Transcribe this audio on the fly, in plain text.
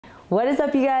What is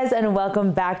up, you guys, and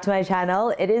welcome back to my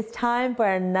channel. It is time for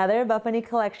another Buffbunny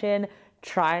collection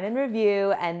try on and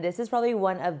review, and this is probably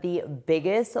one of the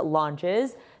biggest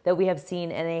launches that we have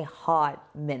seen in a hot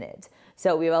minute.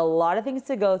 So we have a lot of things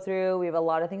to go through, we have a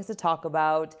lot of things to talk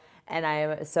about, and I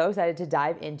am so excited to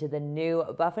dive into the new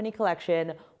Buffbunny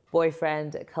collection,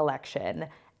 Boyfriend collection.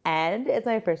 And it's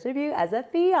my first review as a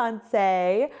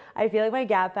fiance. I feel like my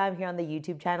GABFAM here on the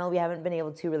YouTube channel, we haven't been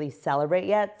able to really celebrate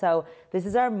yet. So this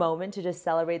is our moment to just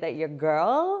celebrate that your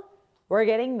girl, we're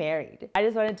getting married. I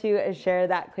just wanted to share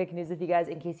that quick news with you guys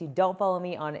in case you don't follow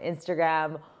me on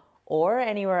Instagram or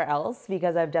anywhere else,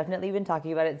 because I've definitely been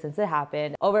talking about it since it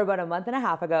happened over about a month and a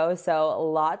half ago. So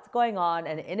lots going on.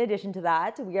 And in addition to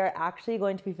that, we are actually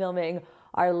going to be filming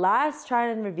our last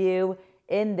try on review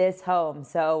in this home.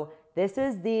 So this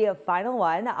is the final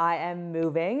one. I am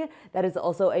moving. That is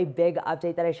also a big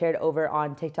update that I shared over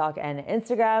on TikTok and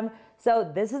Instagram. So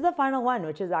this is the final one,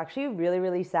 which is actually really,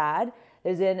 really sad.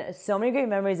 There's been so many great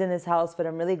memories in this house, but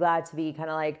I'm really glad to be kind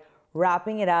of like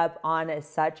wrapping it up on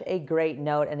such a great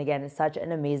note. And again, it's such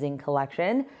an amazing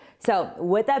collection. So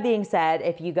with that being said,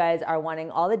 if you guys are wanting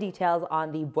all the details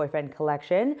on the Boyfriend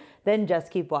collection, then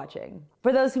just keep watching.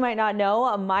 For those who might not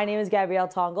know, my name is Gabrielle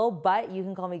Tongle, but you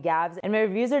can call me Gabs, and my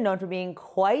reviews are known for being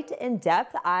quite in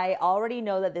depth. I already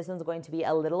know that this one's going to be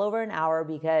a little over an hour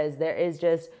because there is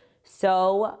just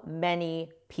so many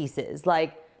pieces.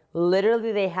 Like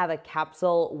literally they have a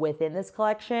capsule within this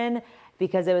collection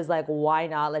because it was like, why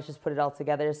not? Let's just put it all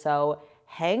together. So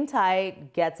hang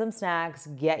tight, get some snacks,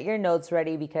 get your notes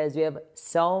ready because we have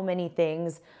so many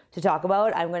things to talk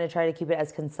about. I'm going to try to keep it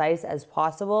as concise as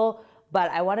possible, but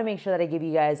I want to make sure that I give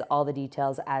you guys all the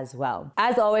details as well.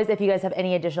 As always, if you guys have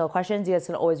any additional questions, you guys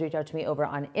can always reach out to me over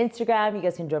on Instagram. You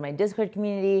guys can join my Discord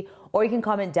community, or you can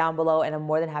comment down below and I'm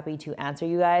more than happy to answer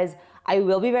you guys. I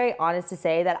will be very honest to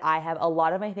say that I have a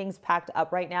lot of my things packed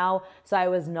up right now, so I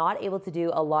was not able to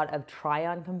do a lot of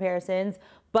try-on comparisons,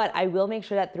 but I will make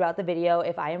sure that throughout the video,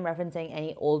 if I am referencing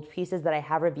any old pieces that I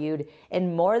have reviewed,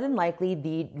 and more than likely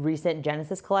the recent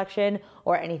Genesis collection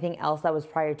or anything else that was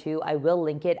prior to, I will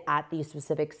link it at the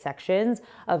specific sections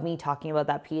of me talking about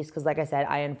that piece. Because like I said,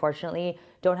 I unfortunately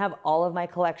don't have all of my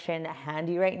collection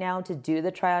handy right now to do the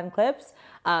try-on clips.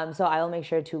 So I will make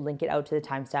sure to link it out to the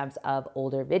timestamps of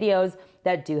older videos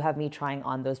that do have me trying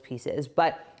on those pieces.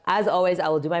 But as always, I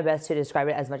will do my best to describe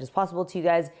it as much as possible to you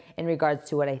guys in regards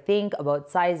to what I think about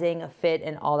sizing, fit,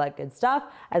 and all that good stuff,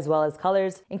 as well as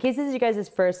colors. In case this is you guys'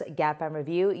 first GABFAM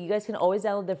review, you guys can always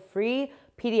download the free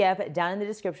PDF down in the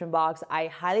description box. I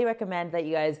highly recommend that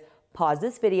you guys pause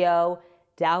this video,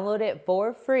 download it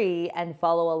for free, and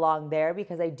follow along there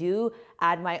because I do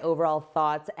add my overall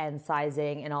thoughts and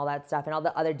sizing and all that stuff and all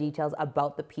the other details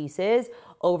about the pieces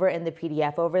over in the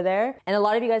PDF over there. And a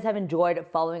lot of you guys have enjoyed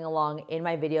following along in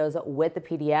my videos with the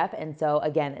PDF. And so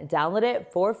again, download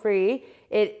it for free.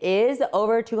 It is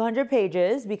over 200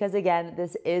 pages because again,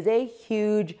 this is a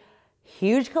huge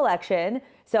collection.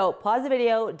 So pause the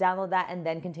video, download that, and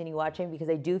then continue watching because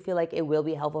I do feel like it will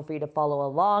be helpful for you to follow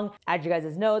along, add your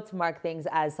guys' notes, mark things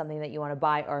as something that you want to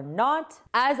buy or not.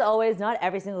 As always, not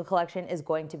every single collection is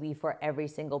going to be for every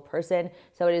single person.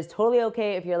 So it is totally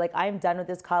okay if you're like, I'm done with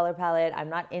this color palette, I'm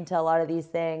not into a lot of these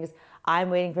things, I'm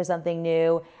waiting for something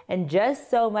new. And just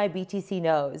so my BTC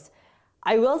knows,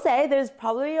 I will say there's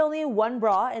probably only one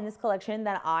bra in this collection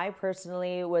that I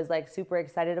personally was like super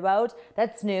excited about.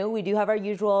 That's new. We do have our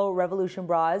usual Revolution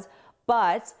bras,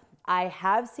 but I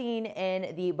have seen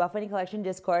in the Buffbunny collection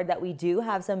Discord that we do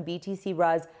have some BTC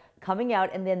bras coming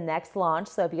out in the next launch.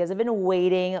 So if you guys have been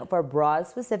waiting for bras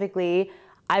specifically,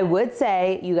 I would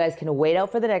say you guys can wait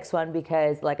out for the next one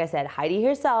because like I said, Heidi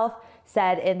herself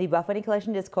said in the Buffbunny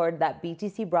collection Discord that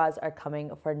BTC bras are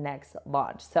coming for next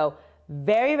launch. So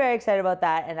very, very excited about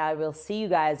that, and I will see you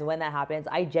guys when that happens.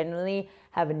 I genuinely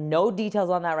have no details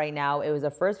on that right now. It was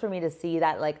a first for me to see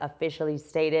that like officially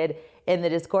stated in the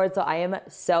Discord, so I am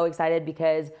so excited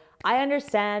because I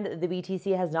understand the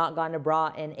BTC has not gone to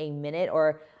bra in a minute,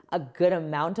 or a good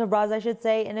amount of bras I should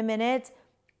say in a minute.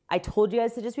 I told you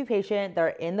guys to just be patient. They're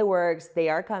in the works. They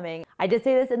are coming. I did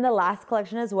say this in the last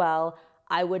collection as well.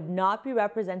 I would not be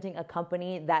representing a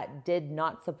company that did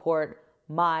not support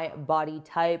my body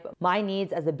type, my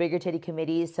needs as a bigger titty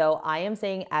committee. So I am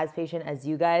saying as patient as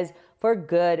you guys for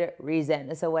good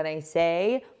reason. So when I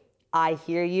say I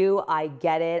hear you, I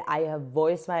get it, I have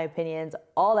voiced my opinions,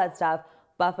 all that stuff,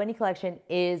 Buffbunny collection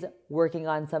is working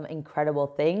on some incredible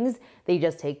things. They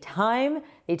just take time,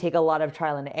 they take a lot of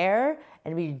trial and error,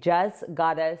 and we just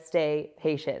gotta stay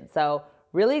patient. So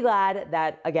really glad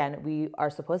that, again, we are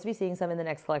supposed to be seeing some in the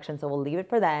next collection, so we'll leave it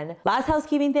for then. Last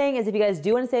housekeeping thing is if you guys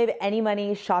do want to save any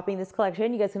money shopping this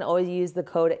collection, you guys can always use the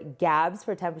code GABS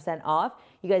for 10% off.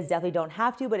 You guys definitely don't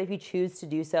have to, but if you choose to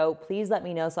do so, please let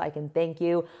me know so I can thank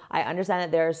you. I understand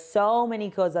that there are so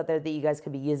many codes out there that you guys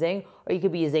could be using, or you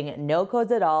could be using no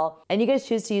codes at all, and you guys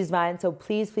choose to use mine, so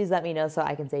please let me know so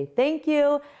I can say thank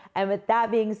you. And with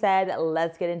that being said,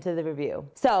 let's get into the review.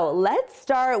 So let's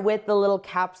start with the little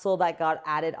capsule that got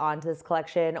added onto this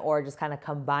collection, or just kind of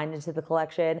combined into the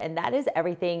collection, and that is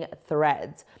everything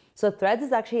threads. So threads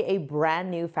is actually a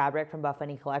brand new fabric from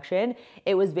Buffbunny collection.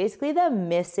 It was basically the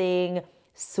missing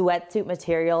sweatsuit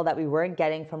material that we weren't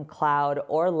getting from Cloud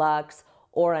or Luxe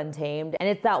or Untamed. And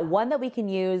it's that one that we can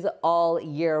use all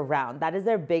year round. That is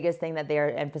their biggest thing that they are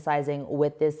emphasizing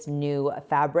with this new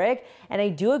fabric. And I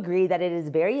do agree that it is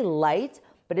very light,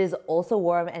 but it is also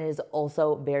warm and it is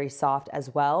also very soft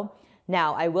as well.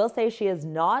 Now, I will say she is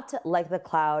not like the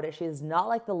Cloud. She is not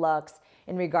like the Luxe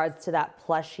in regards to that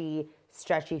plushy,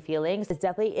 stretchy feeling. It's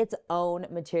definitely its own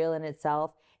material in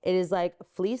itself. It is like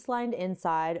fleece lined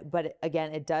inside, but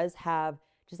again, it does have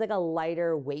just like a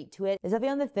lighter weight to it. It's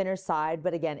definitely on the thinner side,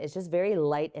 but again, it's just very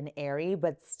light and airy,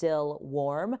 but still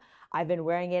warm. I've been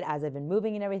wearing it as I've been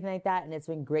moving and everything like that, and it's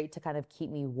been great to kind of keep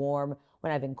me warm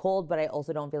when I've been cold, but I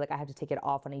also don't feel like I have to take it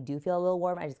off when I do feel a little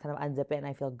warm. I just kind of unzip it and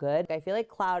I feel good. I feel like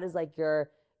Cloud is like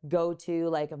your go-to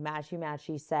like a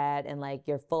matchy set and like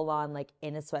your full-on like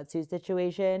in a sweatsuit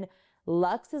situation.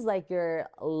 Luxe is like your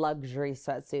luxury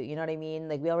sweatsuit, you know what I mean?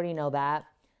 Like we already know that.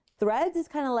 Threads is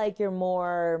kind of like your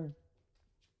more,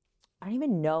 I don't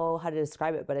even know how to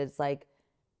describe it, but it's like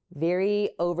very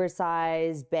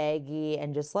oversized, baggy,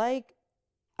 and just like,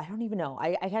 I don't even know.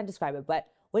 I can't describe it. But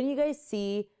when you guys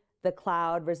see the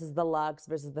Cloud versus the Luxe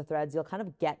versus the threads, you'll kind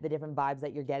of get the different vibes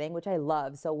that you're getting, which I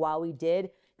love. So while we did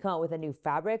come out with a new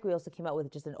fabric, we also came out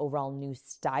with just an overall new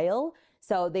style.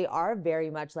 So they are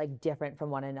very much like different from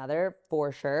one another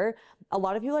for sure. A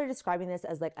lot of people are describing this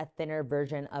as like a thinner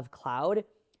version of Cloud.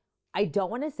 I don't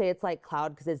want to say it's like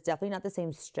Cloud because it's definitely not the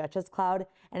same stretch as Cloud,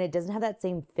 and it doesn't have that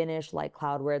same finish like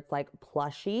Cloud where it's like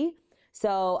plushy.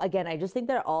 So again, I just think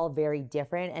they're all very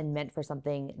different and meant for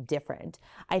something different.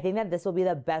 I think that this will be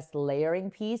the best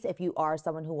layering piece if you are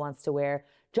someone who wants to wear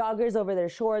joggers over their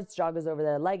shorts, joggers over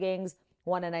their leggings,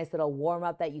 want a nice little warm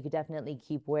up that you could definitely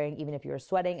keep wearing even if you're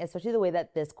sweating, especially the way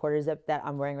that this quarter zip that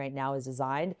I'm wearing right now is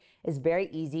designed. It's very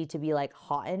easy to be like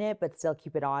hot in it, but still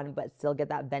keep it on, but still get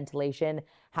that ventilation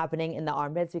happening in the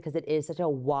armpits because it is such a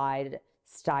wide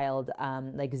styled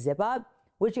like zip up,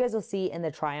 which you guys will see in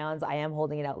the try-ons. I am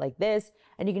holding it out like this,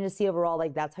 and you can just see overall,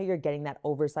 like that's how you're getting that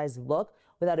oversized look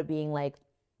without it being like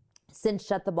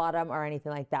cinched at the bottom or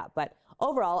anything like that. But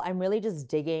overall, I'm really just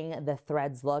digging the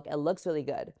threads look. It looks really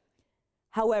good.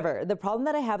 However, the problem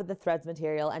that I have with the threads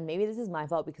material, and maybe this is my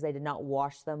fault because I did not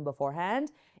wash them beforehand,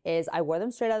 is I wore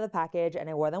them straight out of the package and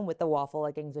I wore them with the waffle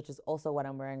leggings, which is also what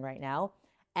I'm wearing right now.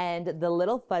 And the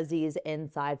little fuzzies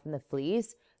inside from the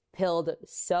fleece pilled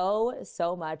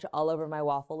so much all over my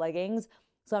waffle leggings.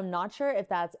 So I'm not sure if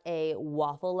that's a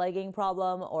waffle legging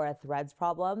problem or a threads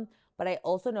problem, but I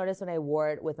also noticed when I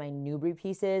wore it with my Nubri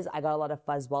pieces, I got a lot of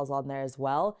fuzz balls on there as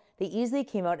well. They easily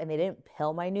came out and they didn't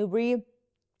pill my Nubri.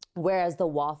 Whereas the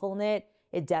waffle knit,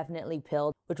 it definitely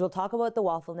pilled, which we'll talk about the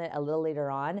waffle knit a little later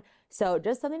on. So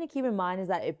just something to keep in mind is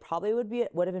that it probably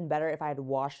would have been better if I had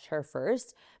washed her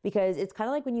first, because it's kind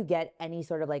of like when you get any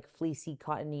sort of like fleecy,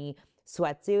 cottony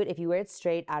sweatsuit, if you wear it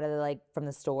straight out of the, like from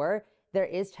the store, there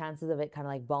is chances of it kind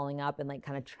of like balling up and like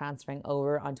kind of transferring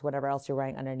over onto whatever else you're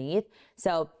wearing underneath.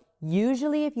 So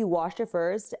usually if you washed it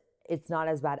first, it's not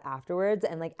as bad afterwards.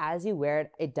 And like as you wear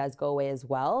it, it does go away as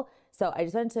well. So I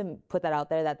just wanted to put that out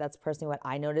there that that's personally what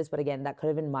I noticed. But again, that could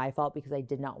have been my fault because I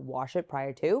did not wash it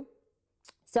prior to.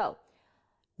 So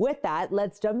with that,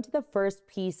 let's jump to the first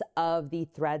piece of the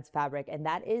threads fabric. And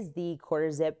that is the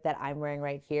quarter zip that I'm wearing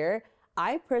right here.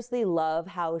 I personally love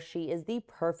how she is the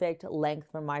perfect length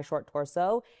for my short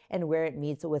torso and where it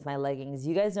meets with my leggings.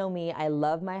 You guys know me, I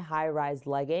love my high-rise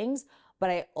leggings, but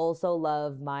I also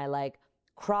love my like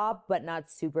crop but not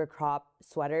super crop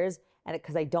sweaters, and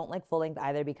because I don't like full length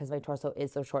either because my torso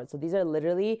is so short. So these are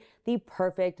literally the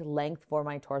perfect length for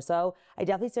my torso. I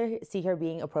definitely see her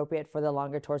being appropriate for the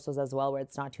longer torsos as well, where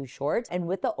it's not too short. And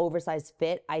with the oversized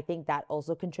fit, I think that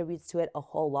also contributes to it a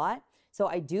whole lot. So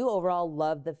I do overall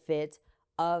love the fit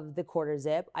of the quarter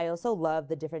zip. I also love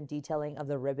the different detailing of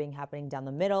the ribbing happening down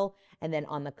the middle and then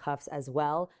on the cuffs as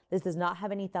well. This does not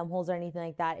have any thumb holes or anything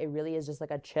like that. It really is just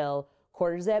like a chill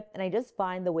quarter zip. And I just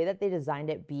find the way that they designed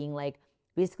it being like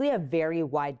basically a very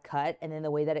wide cut, and then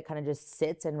the way that it kind of just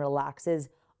sits and relaxes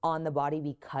on the body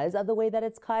because of the way that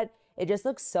it's cut. It just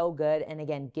looks so good, and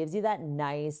again, gives you that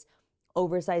nice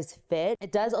oversized fit.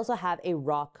 It does also have a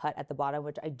raw cut at the bottom,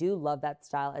 which I do love that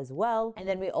style as well. And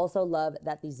then we also love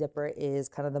that the zipper is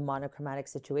kind of the monochromatic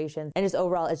situation. And just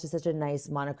overall, it's just such a nice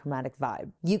monochromatic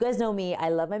vibe. You guys know me, I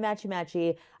love my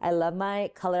matchy-matchy. I love my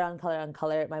color on color on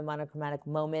color, my monochromatic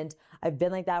moment. I've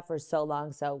been like that for so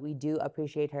long, so we do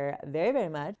appreciate her very, very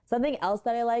much. Something else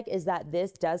that I like is that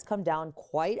this does come down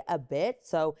quite a bit.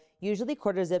 So usually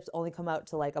quarter zips only come out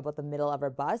to like about the middle of her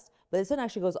bust, but this one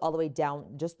actually goes all the way down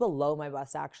just below my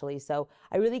bust actually. So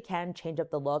I really can change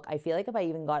up the look. I feel like if I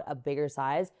even got a bigger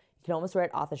size, you can almost wear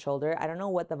it off the shoulder. I don't know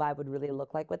what the vibe would really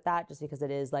look like with that, just because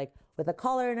it is like with a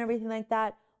collar and everything like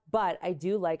that. But I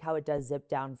do like how it does zip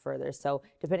down further. So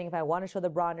depending if I want to show the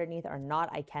bra underneath or not,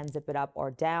 I can zip it up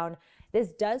or down.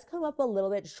 This does come up a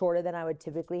little bit shorter than I would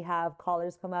typically have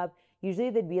collars come up. Usually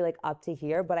they'd be like up to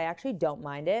here, but I actually don't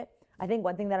mind it. I think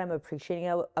one thing that I'm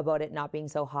appreciating about it not being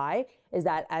so high is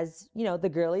that, as you know, the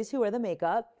girlies who wear the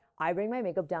makeup, I bring my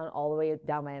makeup down all the way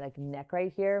down my like neck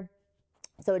right here.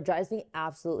 So it drives me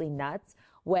absolutely nuts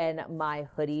when my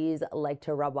hoodies like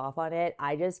to rub off on it.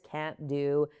 I just can't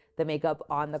do the makeup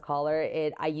on the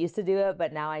collar. I used to do it,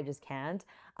 but now I just can't.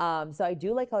 So I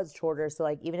do like how it's shorter. So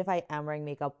like even if I am wearing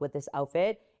makeup with this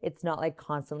outfit, it's not like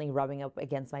constantly rubbing up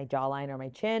against my jawline or my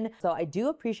chin. So I do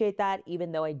appreciate that,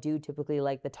 even though I do typically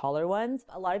like the taller ones.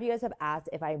 A lot of you guys have asked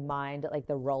if I mind like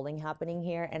the rolling happening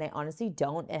here, and I honestly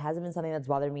don't. It hasn't been something that's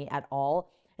bothered me at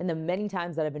all. And the many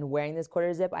times that I've been wearing this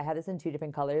quarter zip, I have this in 2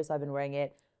 different colors, so I've been wearing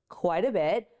it quite a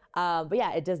bit. But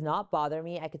yeah, it does not bother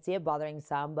me. I could see it bothering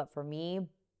some, but for me,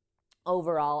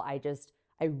 overall, I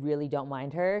really don't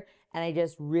mind her. And I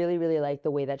just really, really like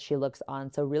the way that she looks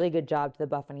on. So really good job to the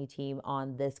Buffbunny team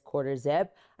on this quarter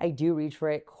zip. I do reach for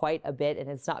it quite a bit, and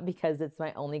it's not because it's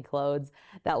my only clothes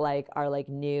that like are like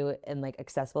new and like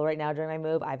accessible right now during my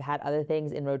move. I've had other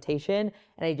things in rotation,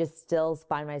 and I just still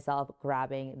find myself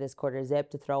grabbing this quarter zip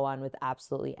to throw on with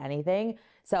absolutely anything.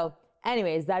 So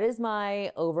anyways, that is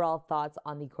my overall thoughts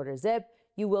on the quarter zip.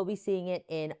 You will be seeing it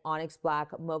in onyx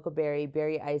black, mocha berry,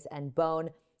 berry ice, and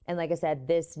bone. And like I said,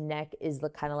 this neck is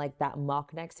kind of like that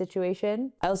mock neck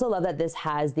situation. I also love that this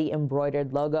has the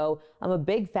embroidered logo. I'm a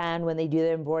big fan when they do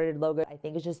the embroidered logo. I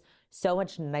think it's just so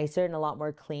much nicer and a lot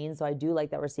more clean. So I do like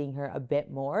that we're seeing her a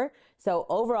bit more. So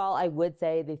overall, I would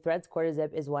say the Threads quarter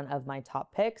zip is one of my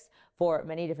top picks for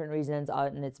many different reasons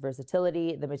on its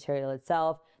versatility, the material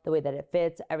itself, the way that it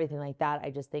fits, everything like that.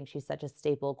 I just think she's such a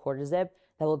staple quarter zip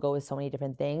that will go with so many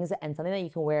different things, and something that you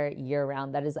can wear year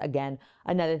round. That is, again,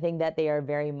 another thing that they are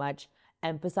very much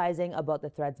emphasizing about the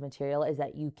Threads material, is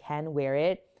that you can wear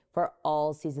it for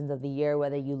all seasons of the year,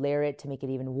 whether you layer it to make it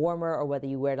even warmer or whether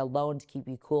you wear it alone to keep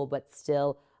you cool but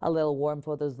still a little warm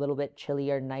for those little bit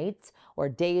chillier nights or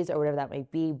days or whatever that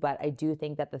might be. But I do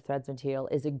think that the Threads material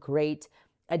is a great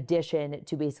addition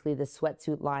to basically the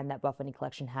sweatsuit line that Buffbunny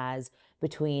collection has,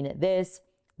 between this,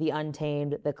 the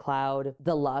Untamed, the Cloud,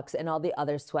 the Luxe, and all the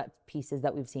other sweat pieces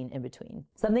that we've seen in between.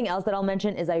 Something else that I'll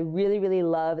mention is I really, really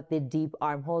love the deep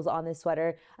armholes on this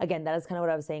sweater. Again, that is kind of what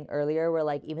I was saying earlier, where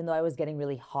like, even though I was getting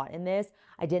really hot in this,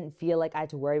 I didn't feel like I had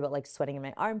to worry about like sweating in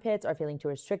my armpits or feeling too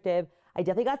restrictive. I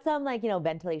definitely got some like, you know,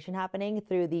 ventilation happening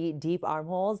through the deep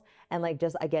armholes, and like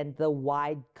just, again, the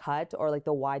wide cut or like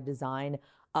the wide design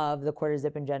of the quarter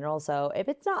zip in general. So if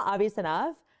it's not obvious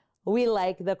enough, we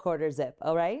like the quarter zip,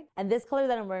 all right? And this color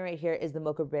that I'm wearing right here is the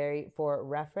mocha berry for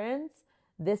reference.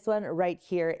 This one right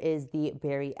here is the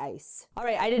berry ice. All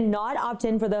right, I did not opt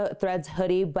in for the Threads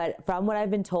hoodie, but from what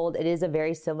I've been told, it is a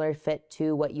very similar fit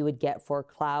to what you would get for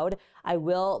Cloud. I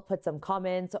will put some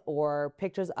comments or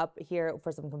pictures up here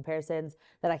for some comparisons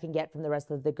that I can get from the rest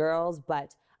of the girls,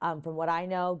 but from what I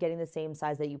know, getting the same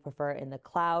size that you prefer in the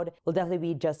Cloud will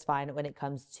definitely be just fine when it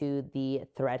comes to the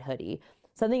Thread hoodie.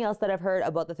 Something else that I've heard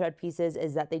about the Thread pieces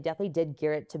is that they definitely did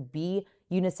gear it to be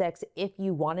unisex if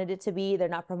you wanted it to be. They're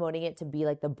not promoting it to be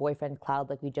like the boyfriend Cloud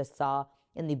like we just saw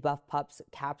in the Buff Pups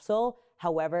capsule.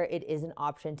 However, it is an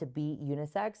option to be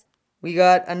unisex. We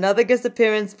got another guest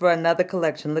appearance for another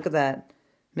collection. Look at that.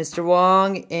 Mr.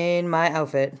 Wong in my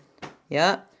outfit.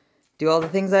 Yeah, do all the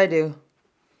things I do.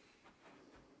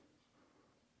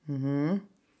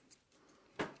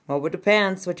 What with the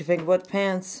pants? What you think about the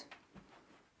pants?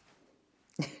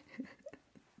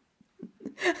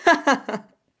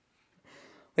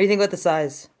 What do you think about the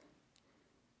size?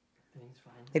 I think it's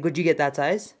fine. Like, would you get that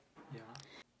size? Yeah.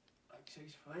 Like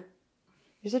 6 foot?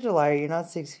 You're such a liar. You're not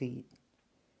 6 feet.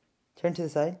 Turn to the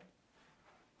side.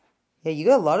 Yeah, you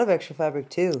got a lot of extra fabric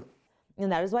too.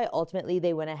 And that is why ultimately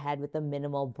they went ahead with the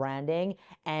minimal branding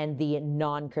and the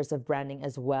non-cursive branding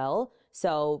as well.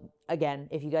 So again,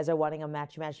 if you guys are wanting a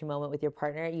matchy-matchy moment with your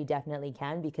partner, you definitely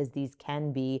can, because these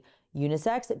can be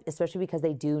unisex, especially because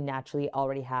they do naturally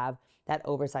already have that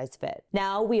oversized fit.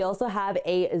 Now, we also have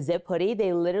a zip hoodie.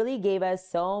 They literally gave us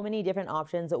so many different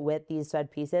options with these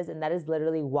thread pieces, and that is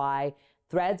literally why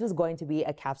threads was going to be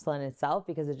a capsule in itself,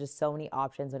 because there's just so many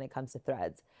options when it comes to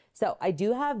threads. So I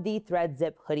do have the thread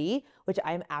zip hoodie, which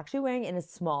I'm actually wearing in a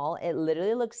small. It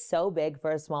literally looks so big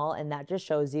for a small, and that just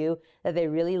shows you that they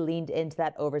really leaned into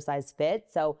that oversized fit.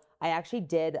 So I actually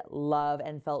did love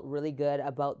and felt really good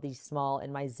about the small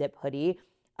in my zip hoodie.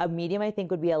 A medium, I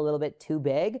think, would be a little bit too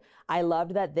big. I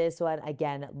loved that this one,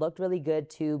 again, looked really good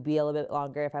to be a little bit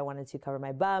longer if I wanted to cover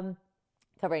my bum,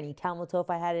 cover any camel toe if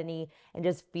I had any, and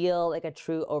just feel like a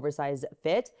true oversized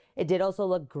fit. It did also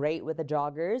look great with the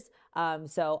joggers.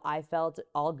 So I felt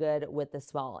all good with the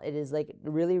small. It is like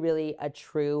really, really a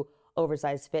true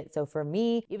oversized fit. So for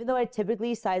me, even though I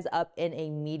typically size up in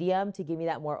a medium to give me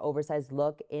that more oversized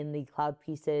look in the cloud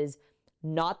pieces,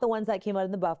 not the ones that came out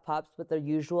in the Buff Pups, but the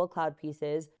usual cloud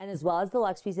pieces, and as well as the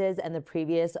luxe pieces and the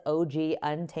previous OG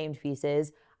untamed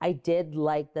pieces, I did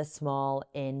like the small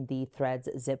in the threads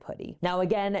zip hoodie. Now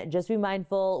again, just be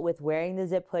mindful with wearing the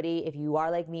zip hoodie. If you are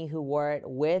like me who wore it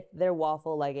with their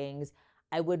waffle leggings,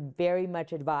 I would very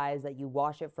much advise that you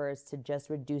wash it first to just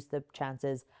reduce the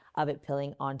chances of it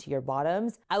peeling onto your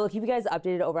bottoms. I will keep you guys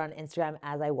updated over on Instagram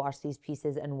as I wash these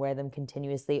pieces and wear them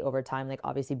continuously over time, like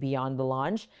obviously beyond the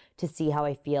launch, to see how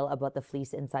I feel about the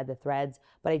fleece inside the threads.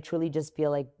 But I truly just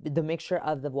feel like the mixture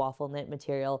of the waffle knit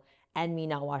material and me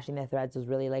not washing the threads was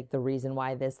really like the reason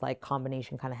why this like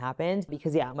combination kind of happened.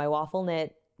 Because yeah, my waffle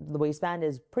knit, the waistband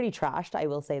is pretty trashed, I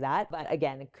will say that. But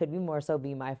again, it could be more so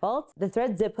be my fault. The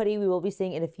thread zip hoodie, we will be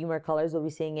seeing in a few more colors. We'll be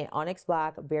seeing it Onyx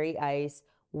Black, Berry Ice,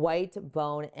 White,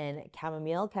 Bone, and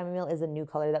Chamomile. Chamomile is a new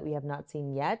color that we have not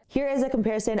seen yet. Here is a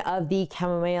comparison of the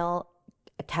chamomile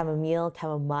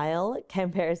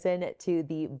comparison to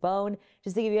the bone,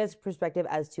 just to give you guys perspective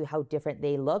as to how different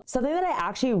they look. Something that I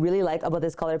actually really like about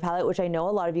this color palette, which I know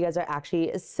a lot of you guys are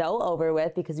actually so over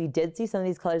with, because we did see some of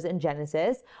these colors in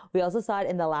Genesis. We also saw it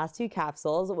in the last two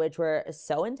capsules, which were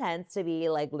so intense to be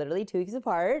like literally 2 weeks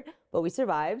apart, but we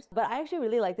survived. But I actually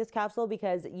really like this capsule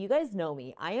because you guys know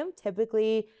me. I am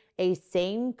typically a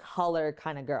same color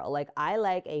kind of girl. Like I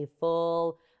like a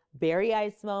full berry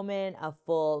ice moment, a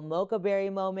full mocha berry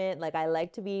moment. Like I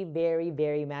like to be very,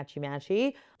 very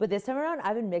matchy-matchy. But this time around,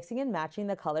 I've been mixing and matching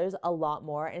the colors a lot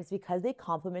more. And it's because they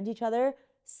complement each other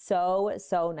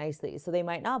so nicely. So they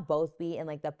might not both be in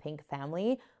like the pink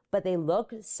family, but they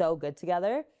look so good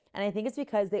together. And I think it's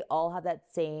because they all have that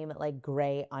same like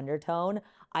gray undertone.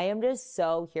 I am just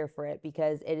so here for it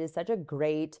because it is such a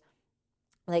great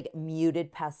like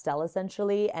muted pastel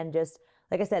essentially, and just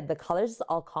like I said, the colors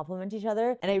all complement each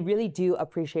other, and I really do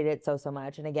appreciate it so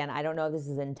much. And again, I don't know if this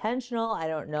is intentional. I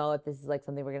don't know if this is like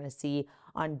something we're gonna see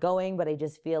ongoing, but I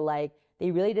just feel like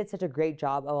they really did such a great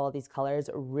job of all these colors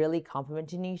really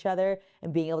complementing each other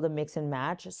and being able to mix and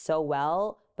match so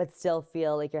well, but still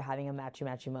feel like you're having a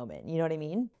matchy-matchy moment. You know what I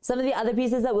mean? Some of the other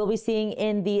pieces that we'll be seeing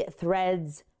in the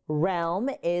threads realm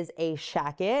is a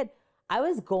shacket. I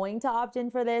was going to opt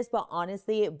in for this, but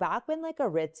honestly, back when like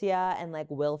Aritzia and like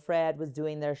Wilfred was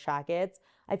doing their shackets,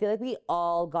 I feel like we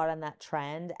all got on that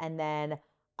trend, and then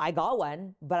I got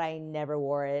one, but I never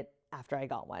wore it after I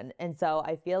got one. And so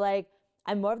I feel like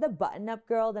I'm more of the button-up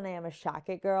girl than I am a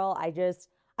shacket girl. I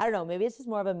don't know, maybe it's just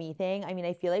more of a me thing. I mean,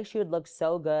 I feel like she would look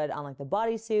so good on like the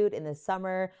bodysuit in the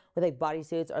summer with like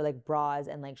bodysuits or like bras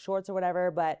and like shorts or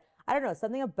whatever, but I don't know,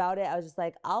 something about it, I was just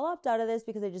like, I'll opt out of this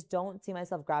because I just don't see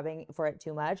myself grabbing for it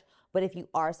too much. But if you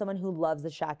are someone who loves the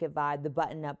shacket vibe, the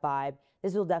button-up vibe,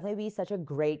 this will definitely be such a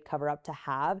great cover-up to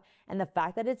have. And the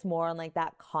fact that it's more on like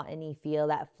that cottony feel,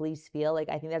 that fleece feel, like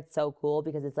I think that's so cool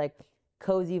because it's like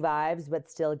cozy vibes, but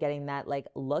still getting that like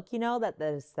look, you know, that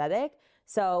the aesthetic.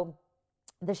 So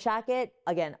the shacket,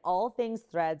 again, all things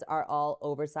threads are all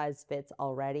oversized fits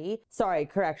already. Sorry,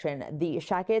 correction. The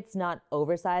shacket's not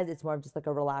oversized. It's more of just like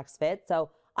a relaxed fit. So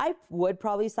I would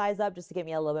probably size up just to get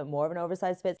me a little bit more of an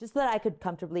oversized fit, just so that I could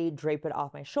comfortably drape it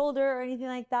off my shoulder or anything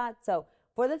like that. So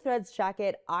for the threads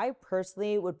shacket, I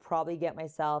personally would probably get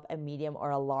myself a medium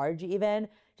or a large even,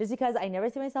 just because I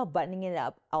never see myself buttoning it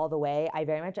up all the way. I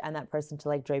very much am that person to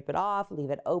like drape it off,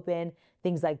 leave it open,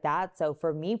 things like that. So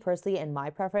for me personally, and my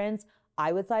preference,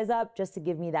 I would size up just to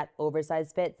give me that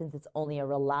oversized fit since it's only a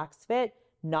relaxed fit,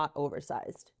 not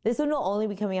oversized. This one will only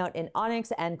be coming out in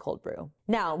Onyx and Cold Brew.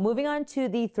 Now, moving on to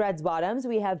the threads bottoms,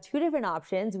 we have two different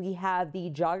options. We have the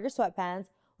jogger sweatpants,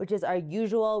 which is our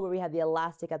usual, where we have the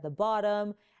elastic at the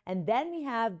bottom, and then we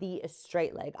have the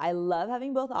straight leg. I love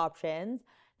having both options.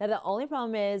 Now, the only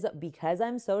problem is because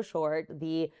I'm so short,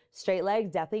 the straight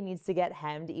leg definitely needs to get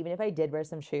hemmed, even if I did wear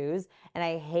some shoes. And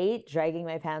I hate dragging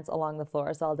my pants along the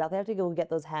floor, so I'll definitely have to go get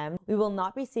those hemmed. We will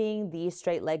not be seeing these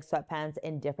straight leg sweatpants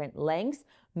in different lengths,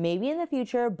 maybe in the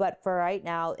future, but for right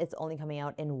now, it's only coming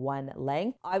out in one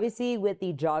length. Obviously, with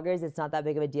the joggers, it's not that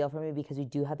big of a deal for me because we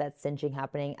do have that cinching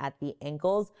happening at the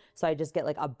ankles. So I just get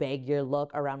like a baggier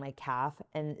look around my calf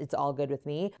and it's all good with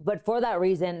me. But for that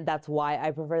reason, that's why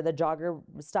I prefer the jogger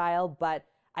style. But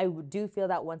I do feel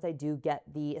that once I do get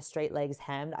the straight legs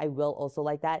hemmed, I will also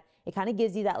like that. It kind of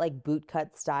gives you that like boot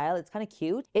cut style. It's kind of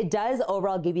cute. It does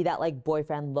overall give you that like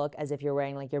boyfriend look as if you're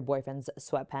wearing like your boyfriend's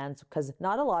sweatpants, because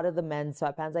not a lot of the men's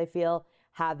sweatpants I feel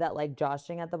have that like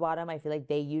drawstring at the bottom. I feel like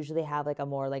they usually have like a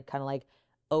more like kind of like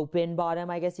open bottom,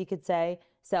 I guess you could say.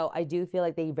 So I do feel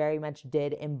like they very much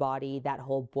did embody that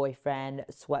whole boyfriend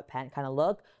sweatpant kind of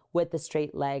look with the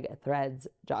straight leg threads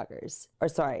joggers, or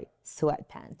sorry,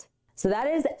 sweatpant. So that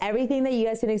is everything that you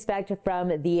guys can expect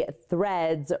from the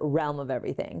threads realm of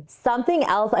everything. Something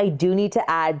else I do need to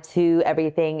add to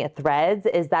everything threads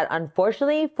is that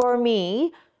unfortunately for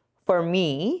me,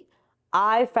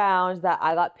 I found that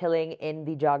I got pilling in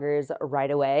the joggers right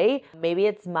away. Maybe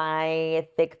it's my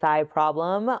thick thigh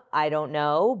problem, I don't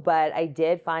know, but I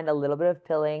did find a little bit of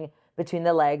pilling between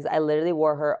the legs. I literally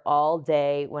wore her all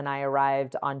day when I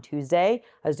arrived on Tuesday.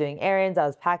 I was doing errands, I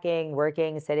was packing,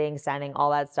 working, sitting, standing, all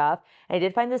that stuff. And I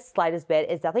did find the slightest bit.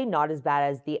 It's definitely not as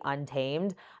bad as the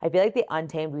Untamed. I feel like the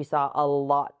Untamed, we saw a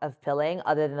lot of pilling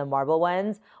other than the marble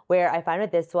ones, where I find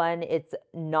with this one, it's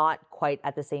not quite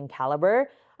at the same caliber.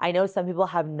 I know some people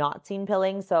have not seen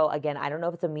pilling, so again, I don't know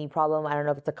if it's a me problem, I don't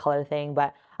know if it's a color thing,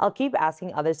 but I'll keep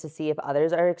asking others to see if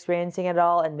others are experiencing it at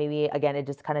all, and maybe, again, it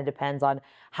just kind of depends on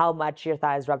how much your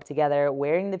thighs rub together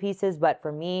wearing the pieces, but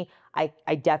for me,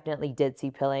 I definitely did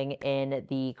see pilling in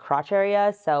the crotch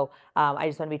area, so I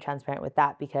just want to be transparent with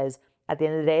that because at the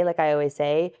end of the day, like I always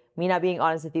say, me not being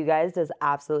honest with you guys does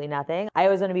absolutely nothing. I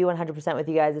always want to be 100% with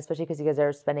you guys, especially because you guys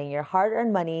are spending your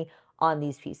hard-earned money on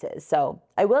these pieces. So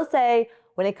I will say,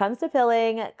 when it comes to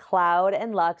pilling, Cloud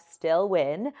and Luxe still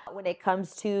win. When it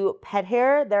comes to pet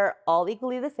hair, they're all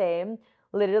equally the same.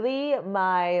 Literally,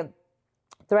 my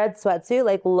thread sweatsuit,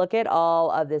 like look at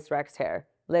all of this Rex hair.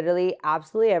 Literally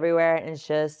absolutely everywhere. And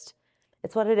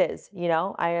it's what it is, you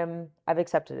know? I've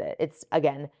accepted it. It's,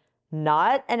 again,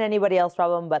 not an anybody else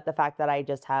problem, but the fact that I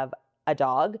just have a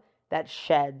dog that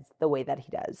sheds the way that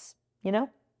he does, you know?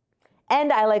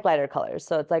 And I like lighter colors.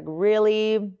 So it's like,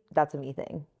 really, that's a me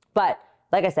thing. But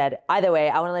like I said, either way,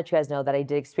 I want to let you guys know that I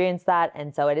did experience that.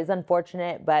 And so it is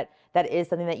unfortunate, but that is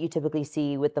something that you typically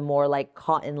see with the more like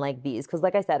cotton like these. Because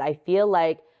like I said, I feel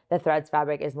like the threads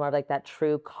fabric is more of like that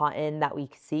true cotton that we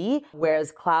see.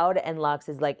 Whereas Cloud and Luxe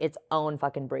is like its own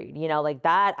fucking breed. You know, like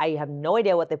that, I have no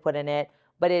idea what they put in it,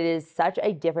 but it is such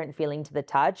a different feeling to the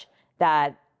touch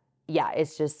that, yeah,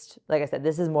 it's just, like I said,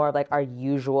 this is more of like our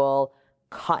usual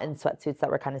cotton sweatsuits that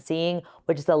we're kind of seeing,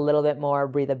 which is a little bit more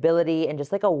breathability and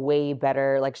just like a way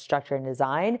better like structure and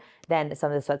design than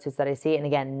some of the sweatsuits that I see. And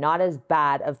again, not as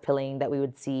bad of pilling that we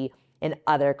would see in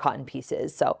other cotton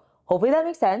pieces. So hopefully that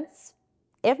makes sense.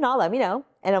 If not, let me know.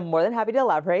 And I'm more than happy to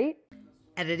elaborate.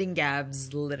 Editing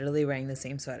Gabs literally wearing the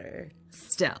same sweater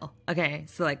still. Okay,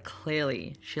 so like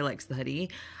clearly she likes the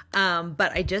hoodie.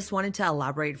 But I just wanted to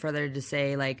elaborate further to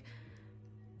say like,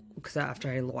 because after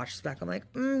I watched this back, I'm like,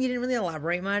 you didn't really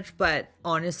elaborate much. But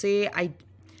honestly,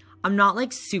 I'm not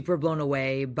like super blown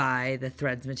away by the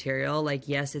threads material. Like,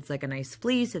 yes, it's like a nice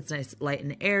fleece. It's nice, light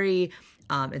and airy.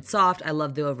 It's soft. I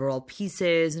love the overall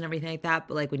pieces and everything like that.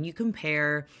 But like when you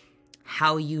compare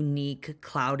how unique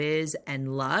Cloud is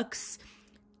and Luxe,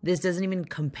 this doesn't even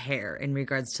compare in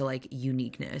regards to like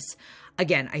uniqueness.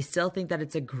 Again, I still think that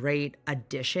it's a great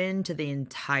addition to the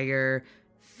entire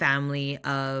family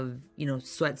of, you know,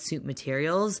 sweatsuit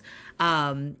materials.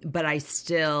 But I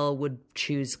still would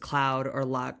choose Cloud or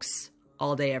Luxe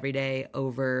all day, every day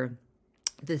over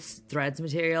this threads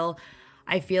material.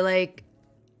 I feel like,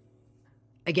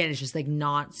 again, it's just like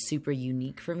not super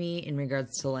unique for me in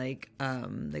regards to like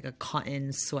a cotton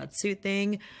sweatsuit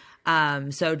thing.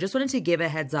 So just wanted to give a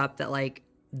heads up that like,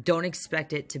 don't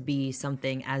expect it to be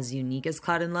something as unique as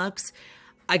Cloud and Luxe.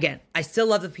 Again, I still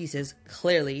love the pieces.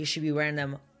 Clearly, you should be wearing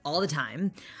them all the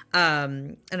time.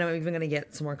 And I'm even going to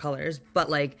get some more colors. But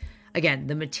like, again,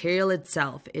 the material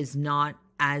itself is not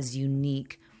as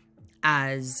unique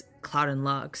as Cloud and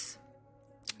Luxe.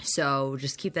 So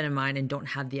just keep that in mind and don't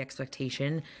have the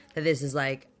expectation that this is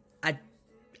like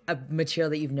a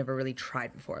material that you've never really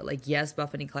tried before. Like, yes,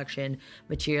 Buffbunny collection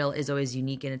material is always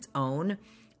unique in its own.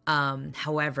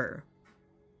 However,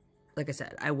 like I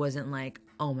said, I wasn't like,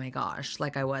 oh my gosh,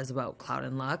 like I was about Cloud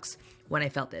and Luxe when I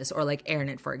felt this, or like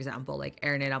Airknit, for example. Like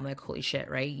Airknit, I'm like, holy shit,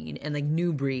 right? And like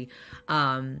Newbury,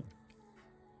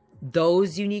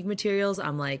 those unique materials,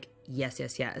 I'm like, yes,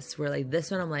 yes, yes. Where like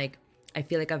this one, I'm like, I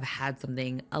feel like I've had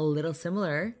something a little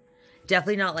similar.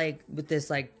 Definitely not like with this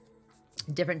like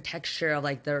different texture of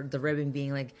like the ribbon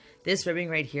being like, this ribbon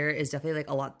right here is definitely like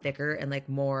a lot thicker and like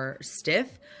more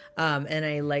stiff. And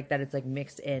I like that it's like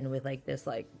mixed in with like this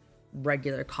like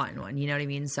regular cotton one, you know what I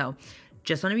mean? So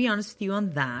just want to be honest with you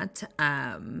on that.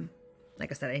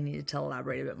 Like I said, I needed to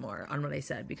elaborate a bit more on what I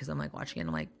said, because I'm like watching it and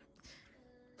I'm like,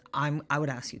 I would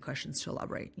ask you questions to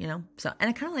elaborate, you know? So, and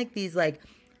I kind of like these like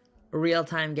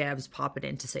real-time Gabs pop it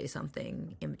in to say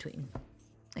something in between.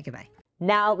 Okay, bye.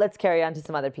 Now let's carry on to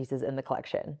some other pieces in the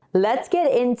collection. Let's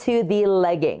get into the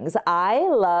leggings. I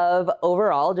love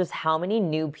overall just how many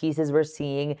new pieces we're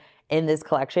seeing in this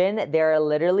collection. There are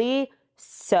literally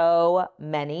so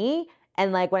many.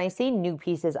 And like when I say new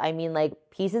pieces, I mean like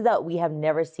pieces that we have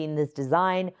never seen this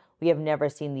design, we have never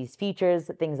seen these features,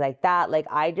 things like that. Like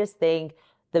I just think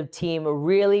the team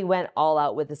really went all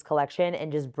out with this collection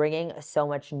and just bringing so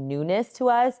much newness to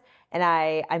us. And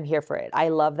I'm here for it. I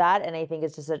love that. And I think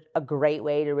it's just a great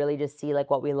way to really just see like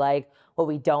what we like, what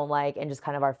we don't like, and just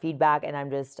kind of our feedback. And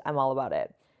I'm all about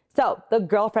it. So the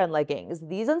girlfriend leggings,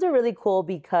 these ones are really cool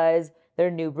because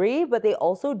they're Newbury, but they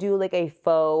also do like a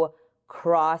faux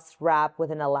cross wrap with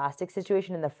an elastic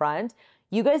situation in the front.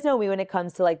 You guys know me when it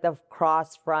comes to like the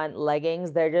cross front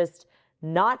leggings. They're just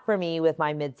not for me with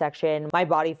my midsection, my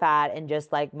body fat, and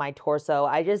just like my torso.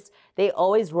 They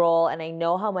always roll, and I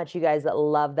know how much you guys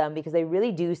love them because they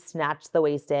really do snatch the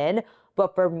waist in.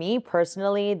 But for me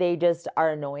personally, they just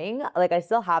are annoying. Like I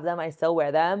still have them, I still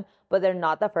wear them, but they're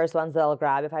not the first ones that I'll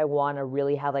grab if I want to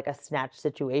really have like a snatch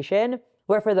situation.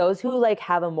 Where for those who like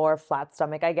have a more flat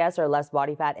stomach, I guess, or less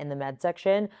body fat in the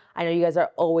midsection, I know you guys are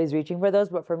always reaching for those,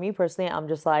 but for me personally, I'm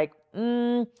just like,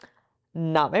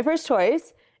 not my first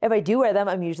choice. If I do wear them,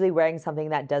 I'm usually wearing something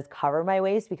that does cover my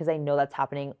waist because I know that's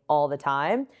happening all the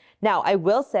time. Now, I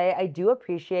will say I do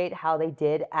appreciate how they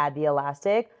did add the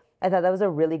elastic. I thought that was a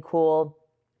really cool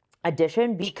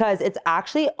addition because it's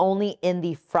actually only in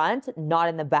the front, not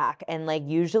in the back. And like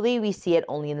usually we see it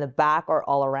only in the back or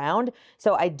all around.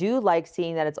 So I do like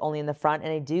seeing that it's only in the front,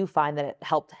 and I do find that it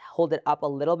helped hold it up a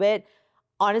little bit.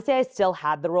 Honestly, I still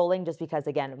had the rolling just because,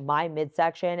 again, my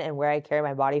midsection and where I carry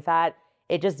my body fat,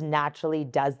 it just naturally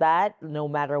does that no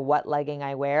matter what legging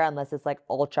I wear, unless it's like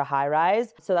ultra high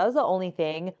rise. So that was the only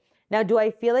thing. Now, do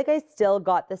I feel like I still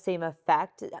got the same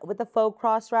effect with the faux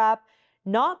cross wrap?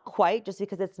 Not quite, just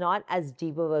because it's not as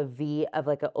deep of a V of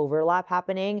like an overlap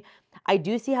happening. I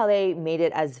do see how they made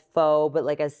it as faux, but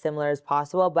like as similar as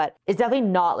possible, but it's definitely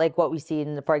not like what we see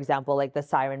in, for example, like the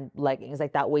Siren leggings,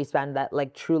 like that waistband that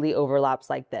like truly overlaps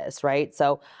like this, right?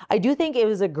 So I do think it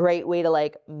was a great way to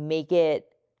like make it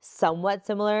somewhat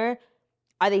similar.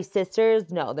 Are they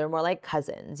sisters? No, they're more like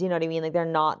cousins. You know what I mean? Like they're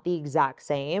not the exact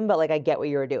same, but like I get what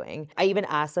you were doing. I even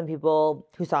asked some people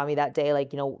who saw me that day,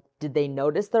 like, you know, did they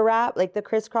notice the wrap, like the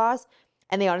crisscross?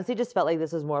 And they honestly just felt like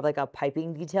this was more of like a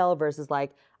piping detail versus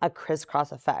like a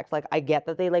crisscross effect. Like I get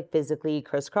that they like physically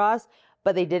crisscross,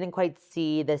 but they didn't quite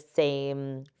see the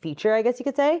same feature, I guess you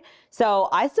could say. So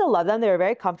I still love them. They were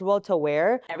very comfortable to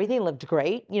wear. Everything looked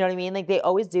great. You know what I mean? Like they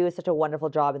always do such a wonderful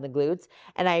job in the glutes.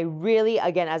 And I really,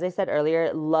 again, as I said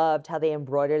earlier, loved how they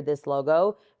embroidered this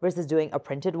logo versus doing a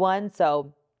printed one.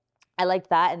 So I liked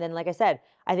that. And then, like I said,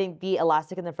 I think the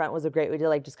elastic in the front was a great way to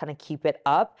like just kind of keep it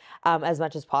up as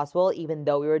much as possible, even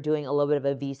though we were doing a little bit of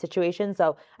a V situation.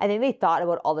 So I think they thought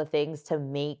about all the things to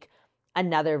make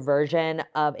another version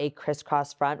of a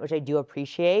crisscross front, which I do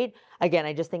appreciate. Again,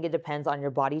 I just think it depends on your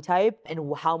body type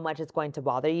and how much it's going to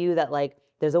bother you, that like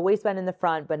there's a waistband in the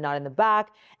front, but not in the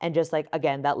back. And just like,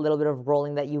 again, that little bit of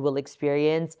rolling that you will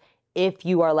experience if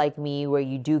you are like me, where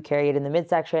you do carry it in the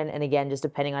midsection. And again, just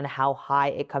depending on how high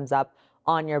it comes up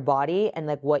on your body and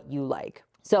like what you like.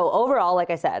 So overall,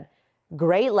 like I said,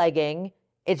 great legging.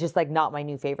 It's just like not my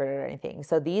new favorite or anything.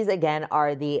 So these again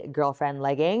are the girlfriend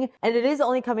legging, and it is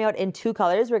only coming out in 2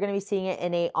 colors. We're going to be seeing it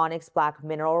in a onyx black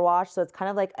mineral wash. So it's kind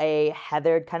of like a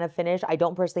heathered kind of finish. I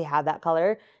don't personally have that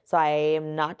color, so I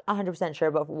am not 100%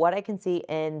 sure, but what I can see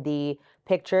in the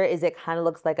picture is it kind of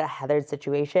looks like a heathered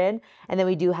situation. And then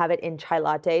we do have it in chai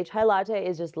latte. Chai latte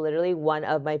is just literally one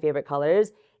of my favorite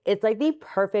colors. It's like the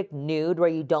perfect nude where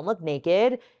you don't look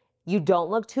naked, you don't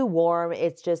look too warm.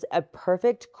 It's just a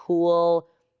perfect, cool,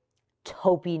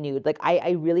 taupey nude. Like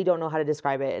I really don't know how to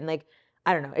describe it. And like,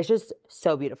 I don't know, it's just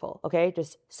so beautiful. Okay,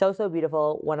 just so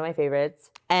beautiful. One of my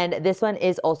favorites. And this one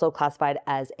is also classified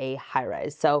as a high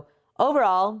rise. So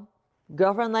overall,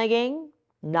 girlfriend legging,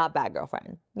 not bad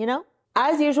girlfriend, you know?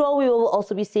 As usual, we will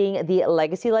also be seeing the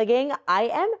legacy legging. I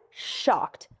am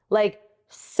shocked, like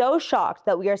so shocked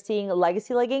that we are seeing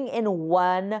legacy legging in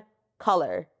one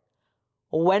color.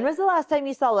 When was the last time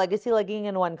you saw legacy legging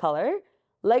in one color?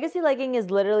 Legacy legging is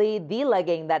literally the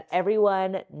legging that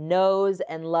everyone knows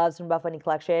and loves from Buffbunny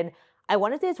collection. I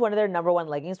want to say it's one of their #1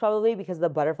 leggings probably because of the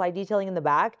butterfly detailing in the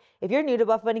back. If you're new to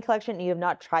Buffbunny collection and you have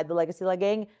not tried the legacy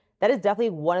legging, that is definitely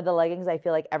one of the leggings I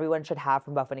feel like everyone should have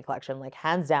from Buffbunny collection, like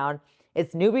hands down.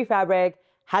 It's newbie fabric,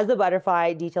 has the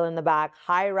butterfly detail in the back,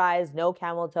 high rise, no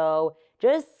camel toe,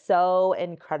 just so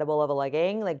incredible of a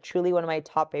legging, like truly one of my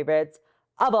top favorites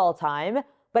of all time.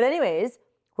 But anyways,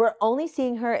 we're only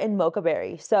seeing her in Mocha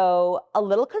Berry. So a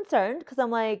little concerned because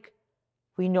I'm like,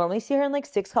 we normally see her in like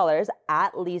 6 colors,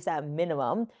 at least at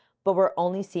minimum, but we're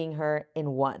only seeing her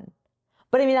in 1.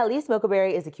 But I mean, at least Mocha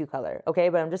Berry is a cute color, okay?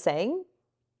 But I'm just saying,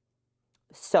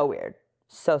 so weird.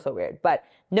 So weird. But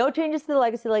no changes to the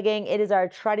legacy legging. It is our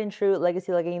tried and true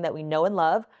legacy legging that we know and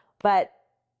love, but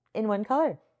in 1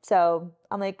 color. So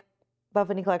I'm like,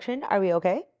 Buffbunny collection, are we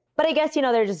okay? But I guess, you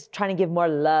know, they're just trying to give more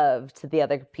love to the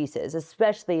other pieces,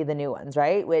 especially the new ones,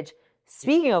 right? Which,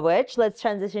 speaking of which, let's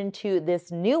transition to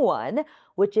this new one,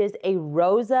 which is a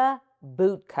Rosa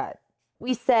boot cut.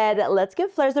 We said, let's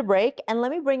give flares a break and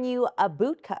let me bring you a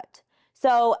boot cut.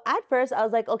 So at first I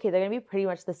was like, okay, they're gonna be pretty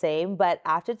much the same. But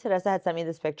after Teresa had sent me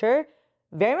this picture,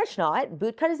 very much not.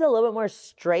 Boot cut is a little bit more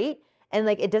straight and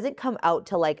like it doesn't come out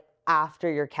till like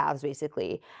after your calves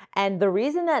basically. And the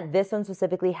reason that this one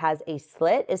specifically has a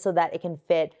slit is so that it can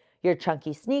fit your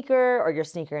chunky sneaker or your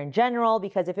sneaker in general,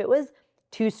 because if it was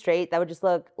too straight, that would just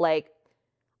look like,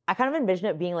 I kind of envision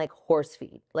it being like horse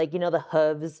feet, like, you know, the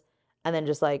hooves and then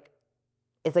just like,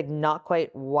 it's like not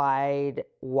quite wide.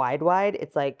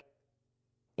 It's like,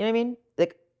 you know what I mean?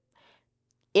 Like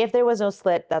if there was no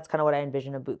slit, that's kind of what I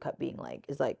envision a boot cut being like,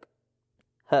 is like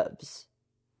hooves.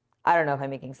 I don't know if I'm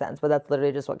making sense, but that's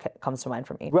literally just what comes to mind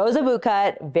for me. Rosa boot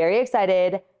cut, very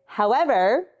excited.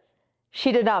 However,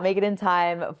 she did not make it in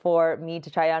time for me to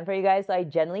try on for you guys, so I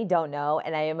genuinely don't know.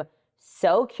 And I am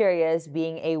so curious,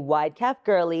 being a wide calf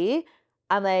girly.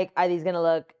 I'm like, are these gonna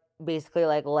look basically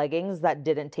like leggings that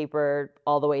didn't taper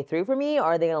all the way through for me, or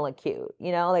are they gonna look cute?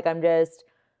 You know, like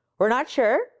we're not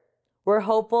sure. We're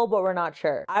hopeful, but we're not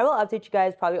sure. I will update you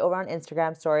guys probably over on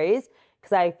Instagram stories,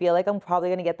 because I feel like I'm probably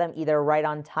going to get them either right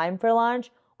on time for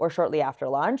launch or shortly after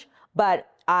launch. But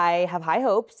I have high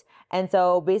hopes. And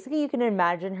so basically you can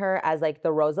imagine her as like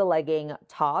the Rosa legging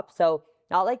top. So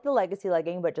not like the legacy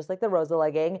legging, but just like the Rosa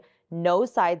legging. No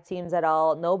side seams at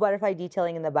all. No butterfly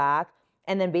detailing in the back.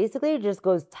 And then basically it just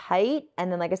goes tight.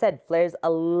 And then, like I said, flares a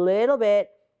little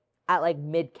bit at like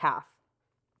mid calf.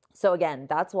 So again,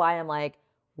 that's why I'm like,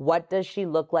 what does she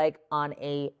look like on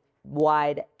a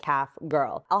wide calf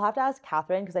girl? I'll have to ask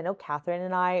Catherine, because I know Catherine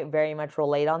and I very much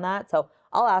relate on that. So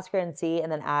I'll ask her and see,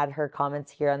 and then add her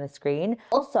comments here on the screen.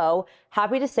 Also,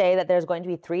 happy to say that there's going to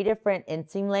be 3 different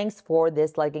inseam lengths for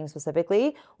this legging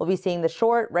specifically. We'll be seeing the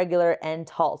short, regular, and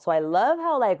tall. So I love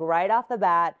how like right off the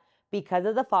bat, because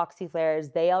of the Foxy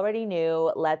flares, they already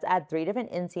knew, let's add 3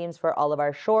 different inseams for all of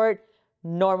our short,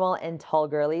 normal, and tall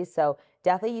girlies. So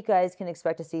definitely you guys can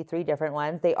expect to see 3 different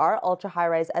ones. They are ultra high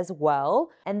rise as well.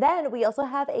 And then we also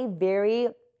have a very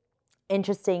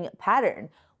interesting pattern.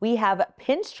 We have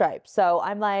pinstripes. So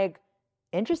I'm like,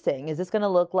 interesting. Is this gonna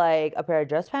look like a pair of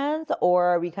dress pants, or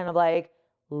are we kind of like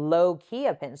low key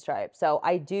a pinstripe? So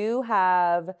I do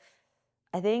have,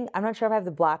 I'm not sure if I have the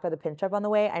black or the pinstripe on the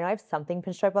way. I know I have something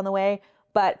pinstripe on the way,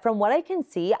 but from what I can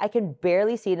see, I can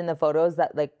barely see it in the photos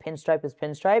that like pinstripe is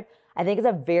pinstripe. I think it's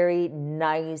a very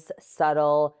nice,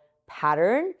 subtle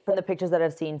pattern from the pictures that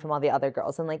I've seen from all the other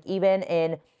girls. And like even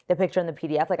in the picture in the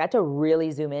PDF, like I had to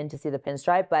really zoom in to see the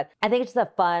pinstripe, but I think it's just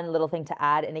a fun little thing to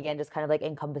add. And again, just kind of like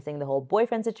encompassing the whole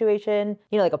boyfriend situation,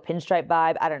 you know, like a pinstripe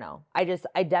vibe. I don't know.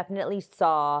 I definitely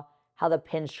saw how the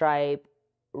pinstripe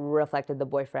reflected the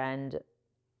boyfriend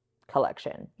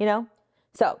collection, you know?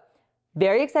 So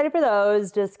very excited for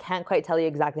those. Just can't quite tell you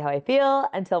exactly how I feel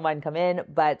until mine come in.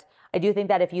 But I do think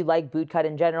that if you like boot cut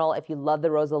in general, if you love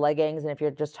the Rosa leggings, and if you're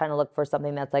just trying to look for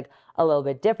something that's like a little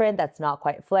bit different, that's not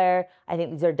quite flare, I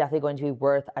think these are definitely going to be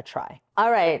worth a try.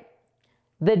 All right.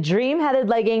 The Dream Heathered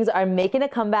leggings are making a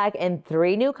comeback in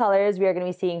 3 new colors. We are going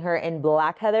to be seeing her in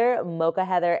Black Heather, Mocha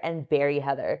Heather, and Berry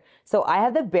Heather. So I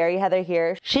have the Berry Heather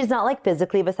here. She's not like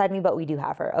physically beside me, but we do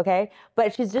have her, okay?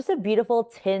 But she's just a beautiful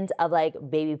tint of like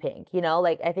baby pink, you know?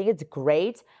 Like I think it's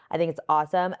great. I think it's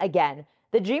awesome. Again,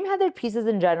 the Dream Heathered pieces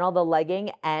in general, the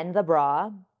legging and the bra,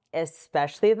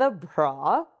 especially the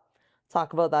bra,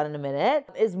 talk about that in a minute,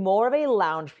 is more of a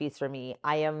lounge piece for me.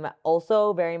 I am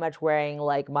also very much wearing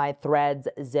like my Threads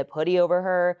zip hoodie over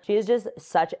her. She is just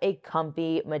such a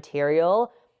comfy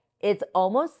material. It's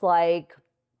almost like,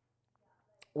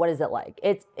 what is it like?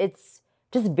 It's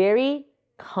just very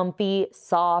comfy,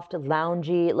 soft,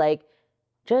 loungy, like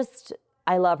just,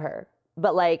 I love her.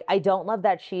 But like, I don't love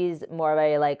that she's more of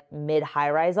a like mid high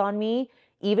rise on me.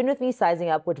 Even with me sizing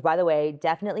up, which by the way,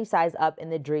 definitely size up in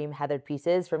the Dream Heathered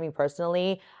pieces. For me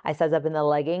personally, I size up in the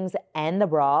leggings and the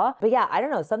bra. But yeah, I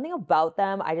don't know, something about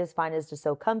them I just find is just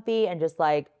so comfy and just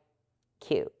like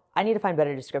cute. I need to find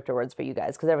better descriptor words for you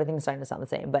guys because everything's starting to sound the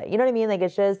same. But you know what I mean? Like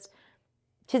it's just,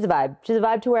 she's a vibe. She's a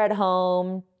vibe to wear at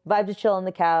home, vibe to chill on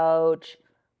the couch,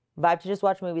 vibe to just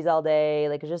watch movies all day.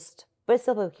 Like it's just, but it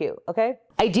still feels cute, okay?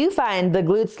 I do find the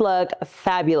glutes look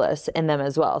fabulous in them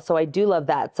as well. So I do love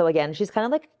that. So again, she's kind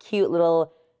of like a cute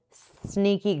little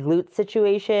sneaky glute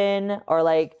situation or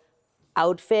like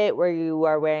outfit where you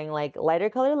are wearing like lighter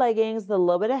color leggings, a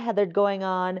little bit of heathered going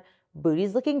on,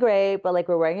 booty's looking great, but like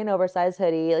we're wearing an oversized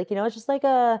hoodie. Like, you know, it's just like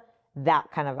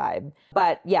that kind of vibe.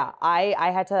 But yeah,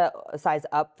 I had to size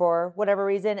up for whatever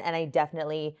reason. And I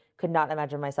definitely could not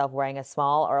imagine myself wearing a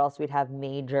small or else we'd have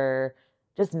major,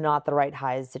 just not the right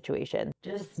highs situation.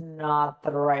 Just not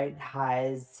the right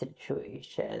highs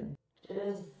situation.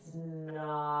 Just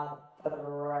not the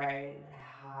right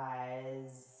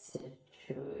highs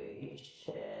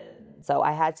situation. So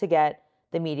I had to get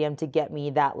the medium to get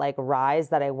me that like rise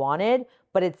that I wanted,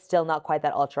 but it's still not quite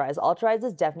that ultra rise. Ultra rise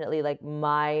is definitely like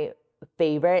my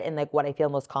favorite and like what I feel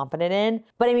most confident in.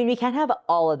 But I mean, we can't have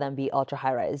all of them be ultra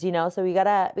high rise, you know? So we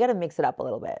gotta mix it up a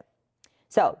little bit.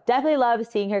 So definitely love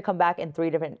seeing her come back in 3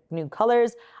 different new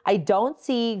colors. I don't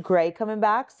see gray coming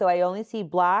back, so I only see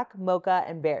black, mocha,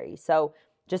 and berry. So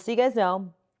just so you guys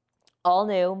know, all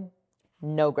new,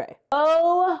 no gray.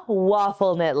 Oh,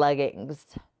 waffle knit leggings.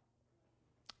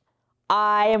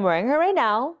 I am wearing her right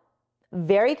now.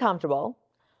 Very comfortable.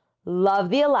 Love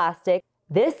the elastic.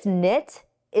 This knit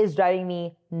is driving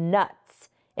me nuts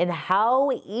in how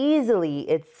easily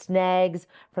it snags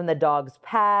from the dog's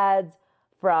pads,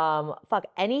 from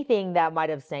anything that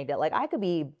might have snagged it. Like I could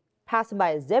be passing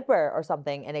by a zipper or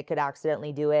something and it could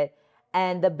accidentally do it.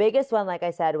 And the biggest one, like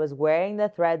I said, was wearing the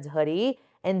Threads hoodie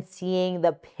and seeing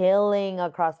the pilling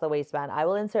across the waistband. I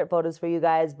will insert photos for you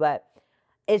guys, but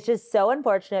it's just so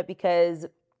unfortunate because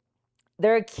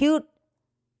they're a cute,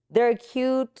 I'm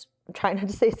trying not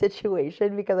to say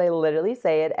situation because I literally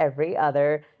say it every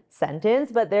other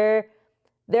sentence, but they're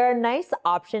a nice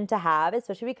option to have,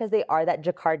 especially because they are that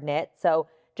jacquard knit. So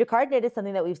jacquard knit is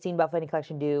something that we've seen Buffbunny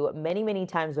collection do many, many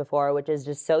times before, which is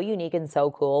just so unique and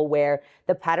so cool, where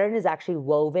the pattern is actually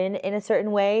woven in a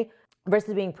certain way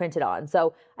versus being printed on.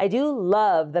 So I do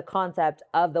love the concept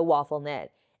of the waffle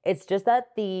knit. It's just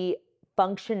that the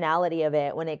functionality of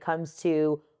it when it comes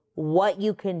to what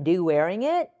you can do wearing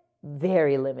it,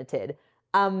 very limited.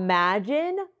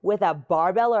 Imagine with a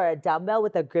barbell or a dumbbell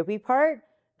with a grippy part,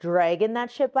 dragging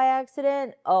that shit by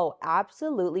accident. Oh,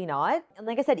 absolutely not. And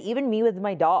like I said, even me with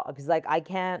my dogs, like I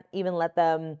can't even let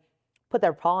them put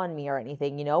their paw on me or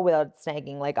anything, you know, without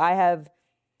snagging. Like I have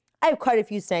quite a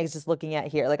few snags just looking at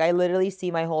here. Like I literally see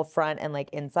my whole front and like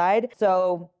inside.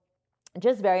 So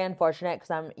just very unfortunate because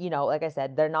I'm, you know, like I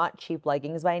said, they're not cheap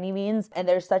leggings by any means. And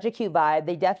they're such a cute vibe.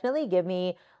 They definitely give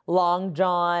me long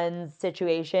johns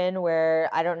situation where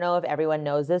I don't know if everyone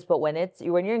knows this, but when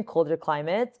you're in colder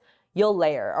climates, you'll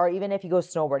layer, or even if you go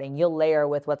snowboarding, you'll layer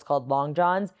with what's called long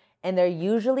johns, and they're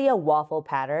usually a waffle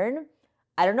pattern.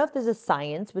 I don't know if there's a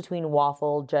science between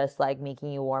waffle just like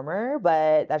making you warmer,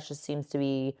 but that just seems to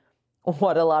be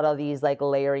what a lot of these like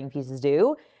layering pieces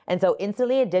do. And so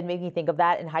instantly it did make me think of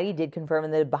that, and Heidi did confirm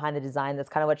behind the design that's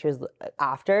kind of what she was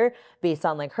after based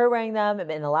on like her wearing them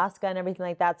in Alaska and everything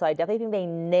like that. So I definitely think they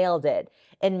nailed it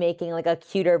in making like a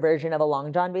cuter version of a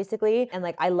long john basically. And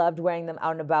like I loved wearing them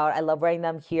out and about. I love wearing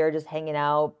them here just hanging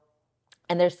out,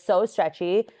 and they're so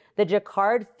stretchy. The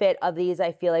jacquard fit of these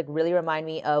I feel like really remind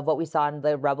me of what we saw in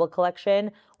the Rebel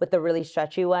collection with the really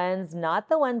stretchy ones, not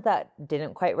the ones that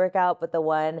didn't quite work out, but the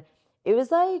one, it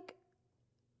was like,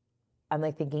 I'm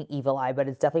like thinking evil eye, but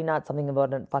it's definitely not something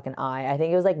about a fucking eye. I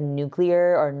think it was like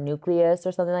nuclear or nucleus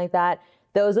or something like that.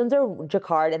 Those ones are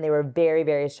jacquard and they were very,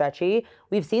 very stretchy.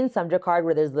 We've seen some jacquard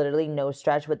where there's literally no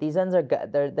stretch, but these ones are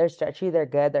good. They're stretchy, they're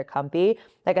good, they're comfy.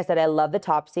 Like I said, I love the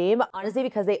top seam. Honestly,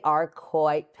 because they are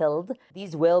quite pilled,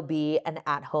 these will be an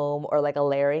at-home or like a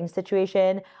layering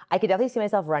situation. I could definitely see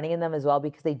myself running in them as well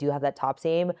because they do have that top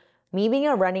seam. Me being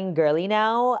a running girly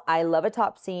now, I love a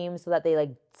top seam so that they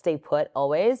like stay put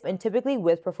always. And typically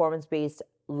with performance-based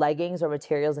leggings or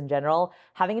materials in general,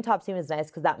 having a top seam is nice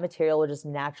because that material will just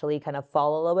naturally kind of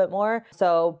fall a little bit more.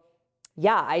 So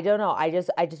yeah, I don't know. I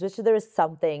just wish that there was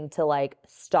something to like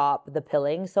stop the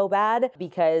pilling so bad,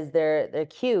 because they're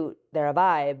cute, they're a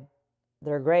vibe,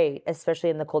 they're great, especially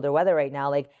in the colder weather right now.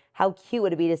 Like, how cute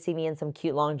would it be to see me in some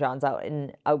cute long johns out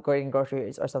going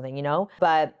groceries or something, you know?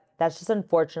 But that's just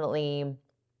unfortunately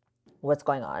what's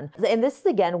going on. And this is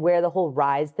again where the whole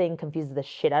rise thing confuses the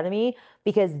shit out of me,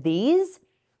 because these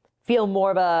feel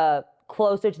more of a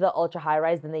closer to the ultra high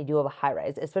rise than they do of a high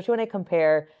rise, especially when I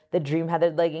compare the Dream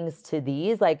Heathered leggings to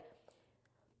these. Like,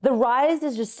 the rise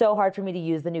is just so hard for me to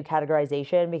use the new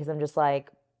categorization because I'm just like,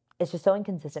 it's just so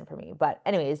inconsistent for me. But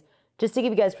anyways, just to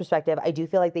give you guys perspective, I do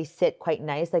feel like they sit quite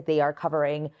nice. Like, they are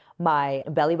covering my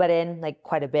belly button like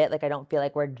quite a bit. Like, I don't feel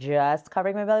like we're just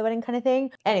covering my belly button kind of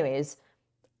thing. Anyways,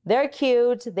 they're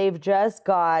cute. They've just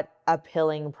got a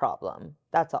pilling problem.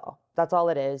 That's all. That's all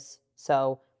it is.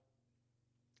 So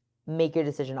make your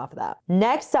decision off of that.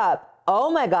 Next up, oh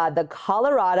my God, the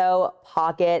Colorado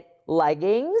pocket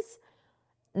leggings.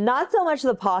 Not so much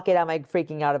the pocket I'm like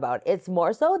freaking out about. It's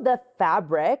more so the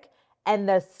fabric and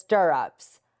the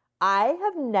stirrups. I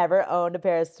have never owned a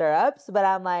pair of stirrups, but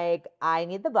I'm like, I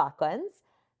need the black ones.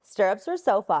 Stirrups are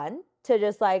so fun to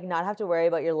just like not have to worry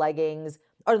about your leggings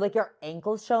or like your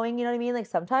ankles showing, you know what I mean? Like,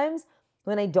 sometimes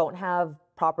when I don't have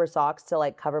proper socks to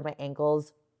like cover my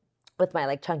ankles with my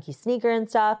like chunky sneaker and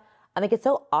stuff, I'm like, it's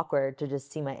so awkward to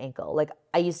just see my ankle. Like,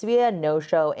 I used to be a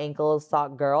no-show ankle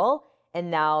sock girl, and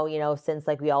now, you know, since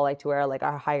like we all like to wear like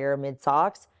our higher mid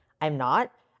socks, I'm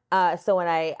not. So when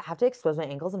I have to expose my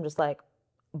ankles, I'm just like,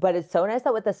 but it's so nice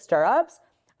that with the stirrups,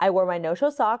 I wore my no-show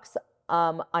socks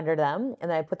under them, and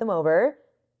then I put them over.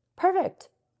 Perfect.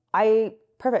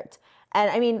 Perfect. And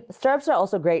I mean, stirrups are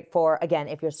also great for, again,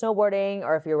 if you're snowboarding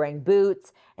or if you're wearing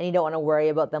boots and you don't want to worry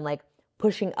about them like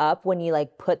pushing up when you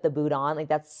like put the boot on. Like,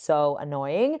 that's so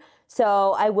annoying.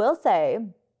 So I will say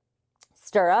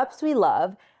stirrups we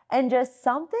love, and just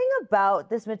something about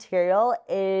this material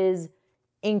is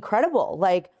incredible.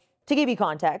 Like, to give you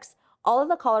context, all of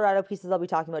the Colorado pieces I'll be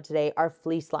talking about today are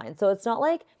fleece lined. So it's not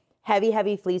like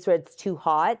heavy fleece where it's too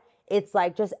hot. It's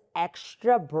like just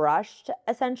extra brushed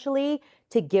essentially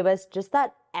to give us just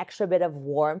that extra bit of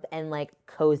warmth and like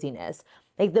coziness.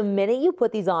 Like, the minute you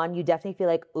put these on, you definitely feel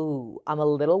like, ooh, I'm a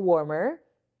little warmer,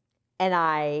 and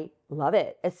I love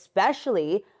it.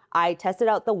 Especially, I tested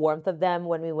out the warmth of them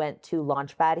when we went to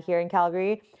Launchpad here in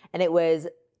Calgary, and it was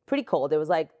pretty cold. It was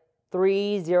like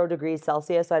 30 degrees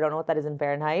Celsius, so I don't know what that is in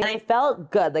Fahrenheit. And I felt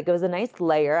good. Like, it was a nice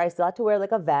layer. I still had to wear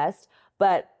like a vest,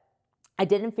 but I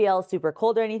didn't feel super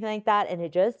cold or anything like that, and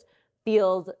it just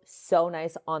feels so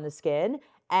nice on the skin.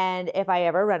 And if I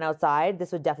ever run outside,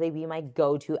 this would definitely be my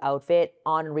go-to outfit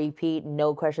on repeat,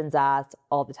 no questions asked,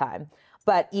 all the time.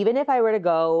 But even if I were to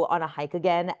go on a hike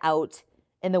again out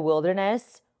in the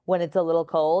wilderness when it's a little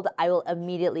cold, I will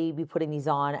immediately be putting these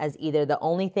on as either the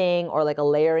only thing or like a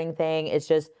layering thing. It's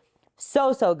just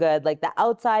so, so good. Like, the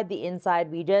outside, the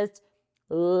inside, we just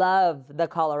love the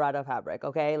Colorado fabric,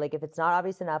 okay? Like, if it's not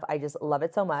obvious enough, I just love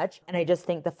it so much. And I just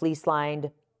think the fleece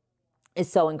lined is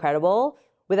so incredible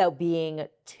without being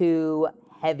too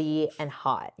heavy and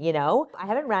hot, you know? I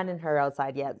haven't ran in her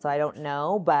outside yet, so I don't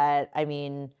know. But I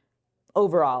mean,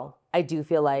 overall, I do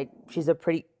feel like she's a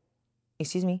pretty,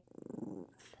 excuse me,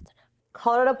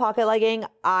 Colorado pocket legging.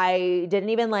 I didn't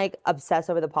even like obsess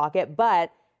over the pocket,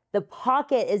 but the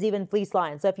pocket is even fleece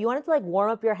lined. So if you wanted to like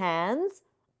warm up your hands,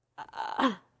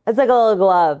 it's like a little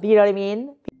glove, you know what I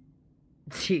mean?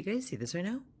 Do you guys see this right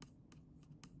now?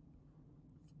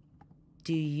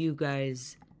 Do you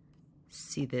guys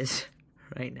see this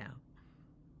right now?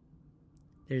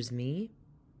 There's me,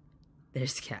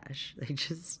 there's Cash. Like,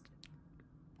 just,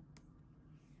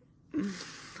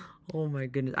 oh my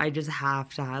goodness. I just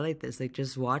have to highlight this. Like,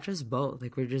 just watch us both.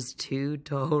 Like, we're just two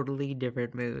totally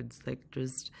different moods. Like,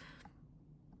 just,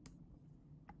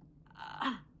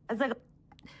 It's like a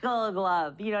little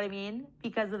glove, you know what I mean?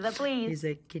 Because of the fleece. He's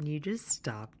like, can you just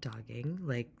stop talking?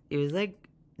 Like, it was like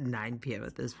 9 p.m.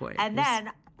 at this point. And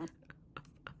then,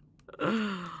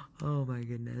 oh my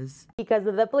goodness. because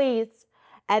of the fleece.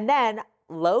 And then,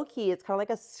 low key, it's kind of like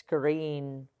a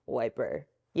screen wiper,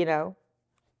 you know?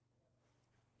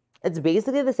 It's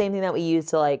basically the same thing that we use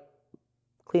to like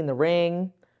clean the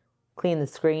ring, clean the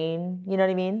screen, you know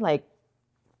what I mean? Like,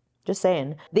 just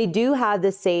saying. They do have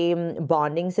the same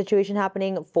bonding situation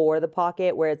happening for the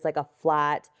pocket where it's like a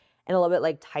flat and a little bit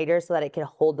like tighter so that it can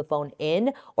hold the phone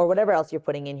in, or whatever else you're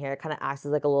putting in here. It kind of acts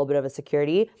as like a little bit of a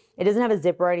security. It doesn't have a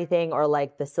zipper or anything, or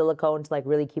like the silicone to like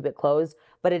really keep it closed,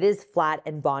 but it is flat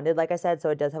and bonded, like I said, so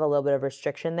it does have a little bit of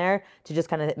restriction there to just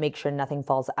kind of make sure nothing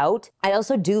falls out. I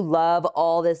also do love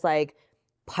all this like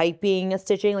piping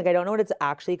stitching. Like, I don't know what it's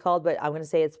actually called, but I'm gonna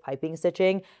say it's piping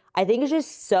stitching. I think it's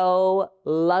just so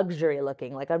luxury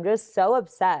looking. Like, I'm just so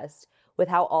obsessed with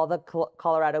how all the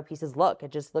Colorado pieces look.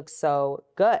 It just looks so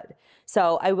good.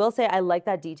 So I will say I like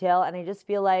that detail, and I just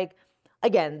feel like,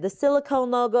 again, the silicone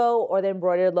logo or the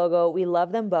embroidered logo, we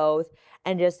love them both,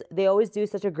 and just they always do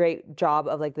such a great job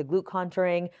of like the glute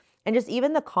contouring, and just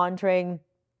even the contouring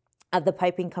of the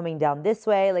piping coming down this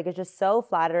way. Like, it's just so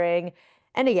flattering.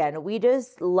 And again, we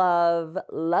just love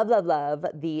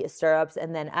the stirrups.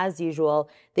 And then as usual,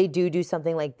 they do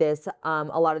something like this a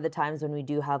lot of the times when we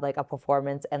do have like a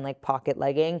performance and like pocket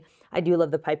legging. I do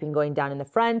love the piping going down in the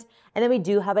front. And then we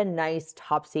do have a nice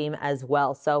top seam as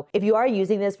well. So if you are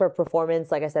using this for performance,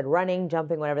 like I said, running,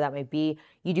 jumping, whatever that might be,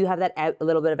 you do have that a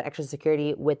little bit of extra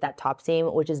security with that top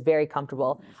seam, which is very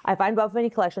comfortable. I find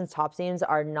Buffbunny Collection's top seams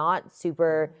are not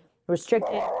super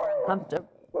restricted or uncomfortable.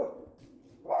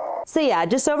 So yeah,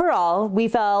 just overall, we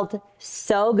felt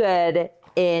so good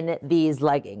in these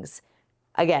leggings.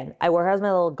 Again, I wore her as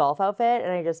my little golf outfit,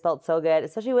 and I just felt so good,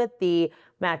 especially with the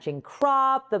matching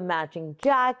crop, the matching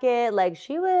jacket. Like,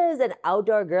 she was an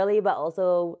outdoor girly, but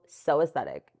also so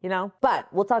aesthetic, you know?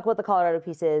 But we'll talk about the Colorado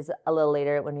pieces a little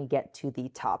later when we get to the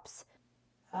tops.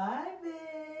 Hi,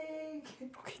 Big.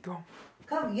 Okay, go.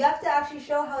 Come, you have to actually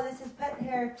show how this is pet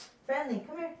hair friendly.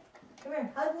 Come here. Come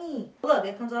here, hug me. Look,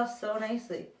 it comes off so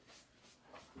nicely.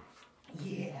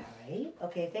 Yeah, right?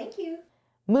 Okay, thank you.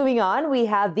 Moving on, we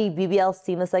have the BBL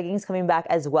seamless leggings coming back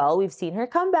as well. We've seen her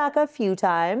come back a few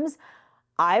times.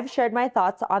 I've shared my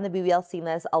thoughts on the BBL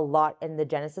seamless a lot in the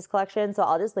Genesis collection, so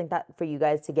I'll just link that for you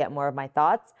guys to get more of my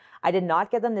thoughts. I did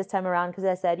not get them this time around because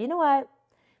I said, you know what?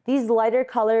 These lighter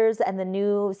colors and the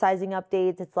new sizing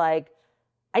updates, it's like,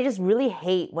 I just really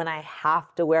hate when I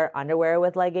have to wear underwear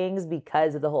with leggings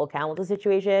because of the whole camel toe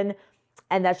situation.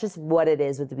 And that's just what it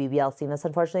is with the BBL seamless,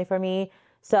 unfortunately, for me.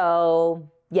 So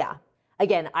yeah,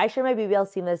 again, I share my BBL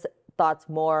seamless thoughts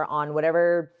more on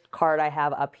whatever card I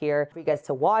have up here for you guys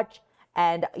to watch.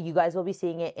 And you guys will be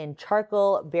seeing it in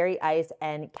charcoal, berry ice,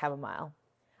 and chamomile.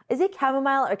 Is it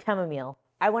chamomile or chamomile?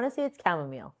 I want to say it's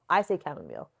chamomile. I say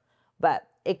chamomile, but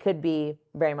it could be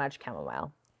very much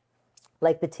chamomile,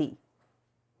 like the tea.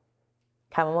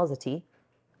 Chamomile is a tea.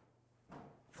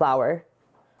 Flower.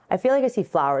 I feel like I see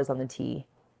flowers on the tea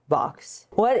box.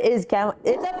 What is chamomile?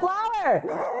 It's a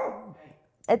flower!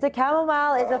 It's a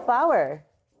chamomile, it's a flower.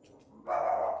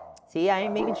 See, I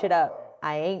ain't making shit up.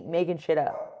 I ain't making shit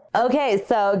up. Okay,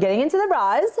 so getting into the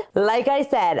bras. Like I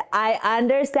said, I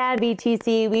understand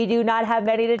BTC. We do not have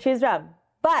many to choose from,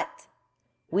 but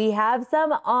we have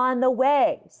some on the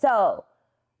way. So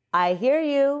I hear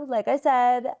you, like I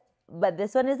said, but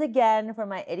this one is again for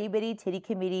my itty bitty titty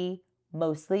committee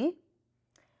mostly.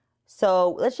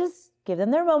 So let's just give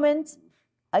them their moment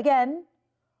again,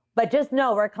 but just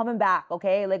know we're coming back,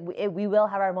 okay? Like we will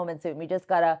have our moment soon. We just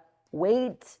gotta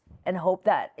wait and hope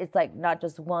that it's like not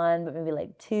just one, but maybe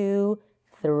like 2,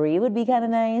 3 would be kind of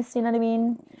nice. You know what I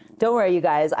mean? Don't worry, you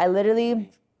guys.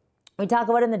 We talk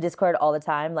about it in the Discord all the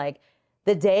time. Like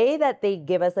the day that they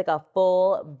give us like a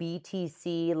full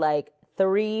BTC, like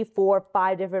 3, 4,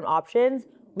 5 different options,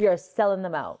 we are selling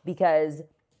them out because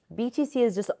BTC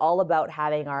is just all about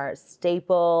having our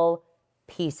staple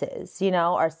pieces, you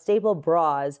know, our staple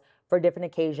bras for different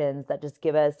occasions that just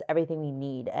give us everything we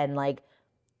need. And like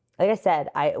I said,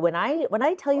 when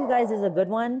I tell you guys is a good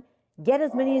one, get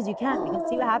as many as you can because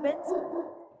see what happens?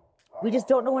 We just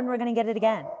don't know when we're going to get it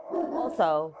again.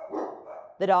 Also,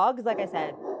 the dogs, like I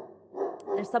said,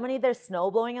 there's snow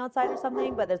blowing outside or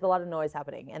something, but there's a lot of noise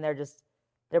happening and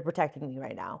they're protecting me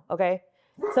right now. Okay.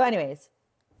 So anyways,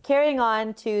 carrying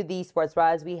on to the sports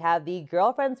bras, we have the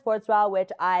Girlfriend sports bra, which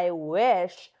I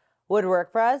wish would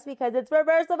work for us because it's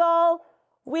reversible.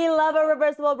 We love a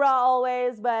reversible bra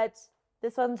always, but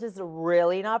this one's just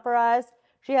really not for us.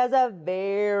 She has a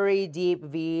very deep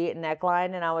V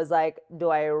neckline, and I was like, do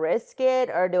I risk it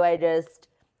or do I just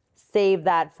save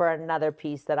that for another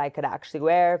piece that I could actually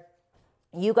wear?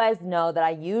 You guys know that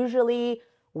I usually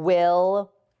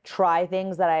will try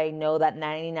things that I know that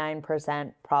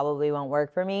 99% probably won't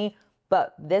work for me.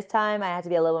 But this time I had to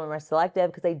be a little bit more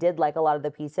selective because I did like a lot of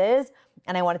the pieces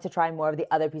and I wanted to try more of the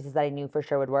other pieces that I knew for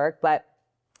sure would work. But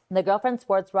the Girlfriend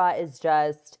sports bra is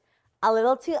just a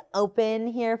little too open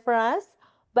here for us.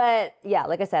 But yeah,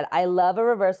 like I said, I love a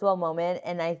reversible moment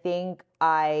and I think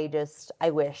I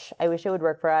wish it would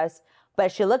work for us.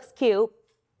 but she looks cute.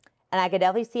 And I could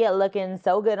definitely see it looking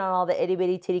so good on all the itty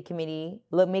bitty titty committee,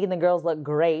 making the girls look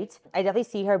great. I definitely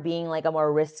see her being like a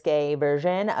more risque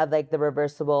version of like the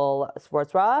reversible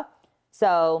sports bra.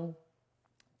 So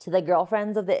to the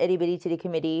girlfriends of the itty bitty titty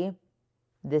committee,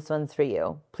 this one's for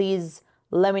you. Please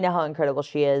let me know how incredible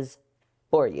she is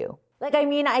for you. Like, I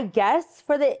mean, I guess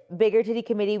for the bigger titty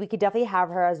committee, we could definitely have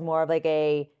her as more of like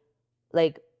a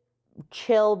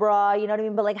chill bra, you know what I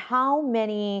mean? But like, how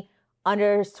many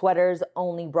under sweaters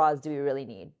only bras do we really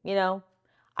need? You know,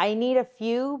 I need a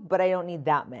few, but I don't need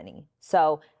that many.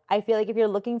 So I feel like if you're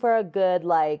looking for a good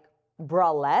like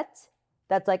bralette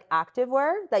that's like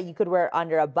activewear that you could wear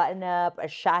under a button up, a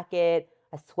shacket,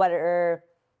 a sweater,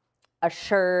 a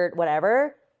shirt,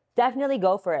 whatever, definitely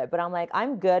go for it. But I'm like,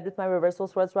 I'm good with my reversible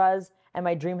sports bras and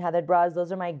my dream headed bras.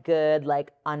 Those are my good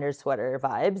like under sweater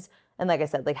vibes. And like I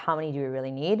said, like how many do we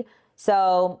really need?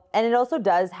 So, and it also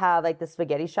does have like the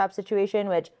spaghetti strap situation,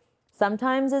 which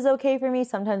sometimes is okay for me,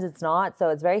 sometimes it's not. So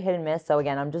it's very hit and miss. So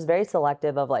again, I'm just very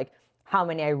selective of like how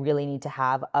many I really need to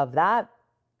have of that.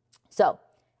 So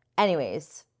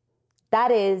anyways,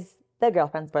 that is the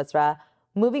girlfriend sports bra.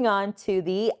 Moving on to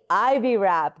the Ivy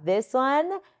wrap. This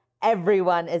one,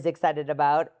 everyone is excited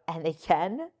about. And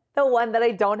again, the one that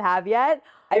I don't have yet,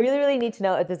 I really need to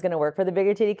know if this is going to work for the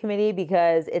bigger titty committee,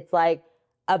 because it's like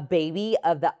a baby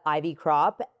of the Ivy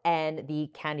crop and the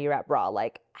candy wrap bra.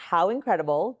 Like, how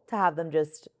incredible to have them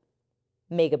just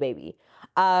make a baby.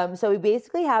 So we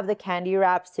basically have the candy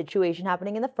wrap situation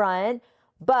happening in the front,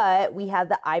 but we have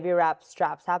the Ivy wrap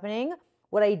straps happening.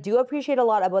 What I do appreciate a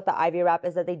lot about the Ivy wrap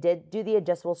is that they did do the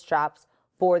adjustable straps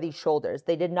for the shoulders.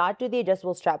 They did not do the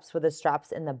adjustable straps for the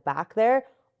straps in the back there,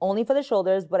 only for the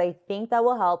shoulders, but I think that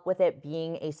will help with it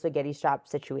being a spaghetti strap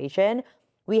situation.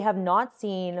 We have not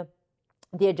seen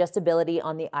the adjustability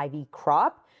on the Ivy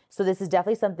crop. So this is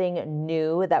definitely something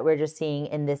new that we're just seeing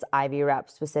in this Ivy wrap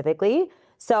specifically.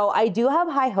 So I do have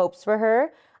high hopes for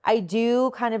her. I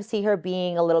do kind of see her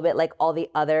being a little bit like all the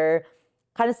other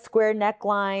kind of square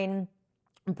neckline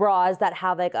bras that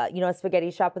have like a, you know, a spaghetti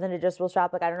strap with an adjustable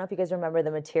strap. Like, I don't know if you guys remember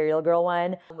the Material Girl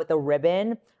one with the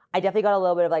ribbon. I definitely got a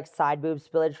little bit of like side boob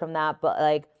spillage from that, but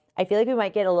like, I feel like we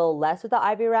might get a little less with the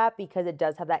Ivy wrap because it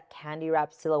does have that candy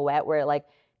wrap silhouette where it like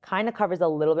kind of covers a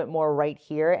little bit more right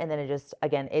here. And then it just,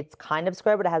 again, it's kind of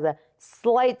square, but it has a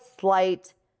slight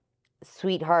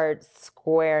sweetheart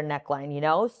square neckline, you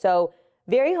know? So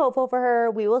very hopeful for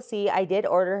her. We will see. I did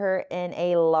order her in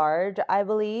a large, I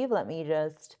believe. Let me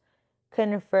just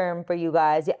confirm for you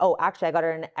guys. Yeah, oh, actually, I got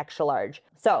her in an extra large.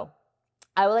 So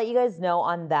I will let you guys know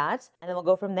on that, and then we'll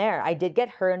go from there. I did get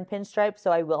her in pinstripe,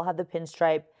 so I will have the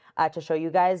pinstripe to show you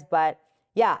guys. But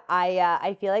yeah,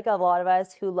 I feel like a lot of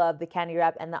us who love the candy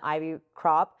wrap and the Ivy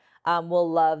crop will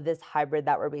love this hybrid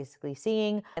that we're basically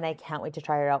seeing, and I can't wait to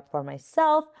try it out for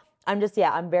myself.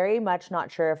 I'm very much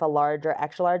not sure if a large or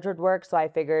extra large would work, so I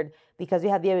figured because we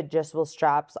have the adjustable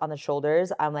straps on the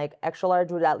shoulders, I'm like, extra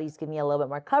large would at least give me a little bit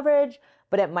more coverage,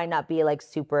 but it might not be like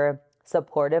super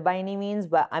supportive by any means,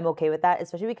 but I'm okay with that,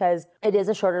 especially because it is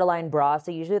a shorter line bra.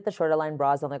 So usually with the shorter line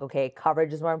bras, I'm like, okay,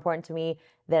 coverage is more important to me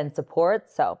than support.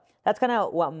 So that's kind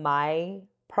of what my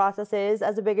process is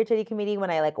as a bigger titty committee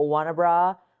when I like want a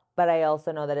bra, but I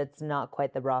also know that it's not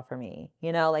quite the bra for me.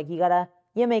 You know, like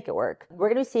you make it work. We're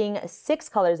gonna be seeing 6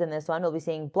 colors in this one. We'll be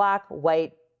seeing black,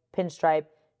 white, pinstripe,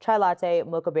 chai latte,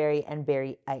 mocha berry, and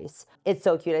berry ice. It's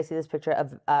so cute. I see this picture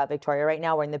of Victoria right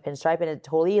now wearing the pinstripe, and it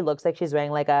totally looks like she's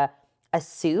wearing like a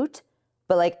suit,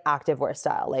 but like activewear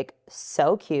style. Like,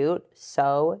 so cute,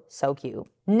 so cute.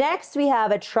 Next, we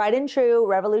have a tried and true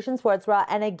Revolution sports bra.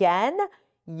 And again,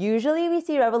 usually we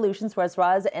see Revolution sports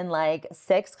bras in like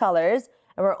 6 colors,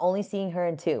 and we're only seeing her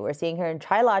in 2. We're seeing her in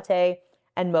chai latte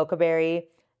and mocha berry.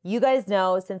 You guys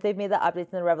know, since they've made the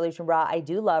updates in the Revolution bra, I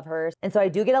do love her. And so I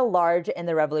do get a large in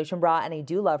the Revolution bra, and I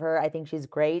do love her. I think she's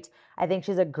great. I think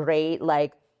she's a great,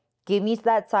 like, give me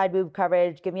that side boob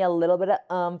coverage, give me a little bit of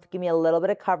oomph, give me a little bit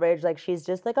of coverage. Like, she's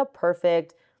just like a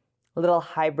perfect little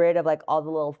hybrid of like all the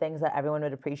little things that everyone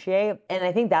would appreciate. And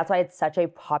I think that's why it's such a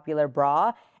popular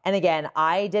bra. And again,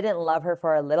 I didn't love her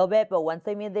for a little bit, but once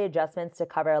they made the adjustments to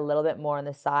cover a little bit more on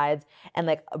the sides and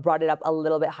like brought it up a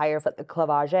little bit higher for the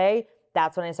clavage,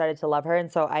 that's when I started to love her.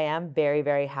 And so I am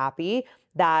very happy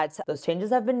that those changes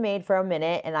have been made for a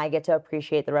minute and I get to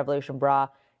appreciate the Revolution bra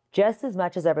just as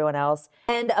much as everyone else.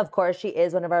 And of course, she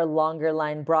is one of our longer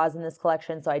line bras in this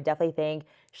collection. So I definitely think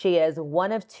she is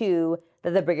one of 2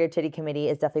 that the bigger titty committee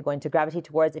is definitely going to gravitate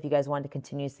towards if you guys want to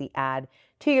continuously add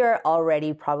to your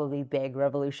already probably big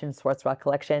Revolution sports bra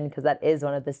collection, because that is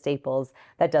one of the staples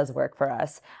that does work for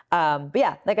us. But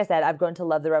yeah, like I said, I've grown to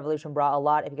love the Revolution bra a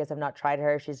lot. If you guys have not tried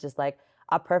her, she's just like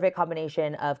a perfect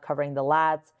combination of covering the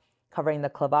lats, covering the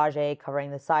clavage,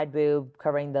 covering the side boob,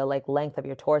 covering the like length of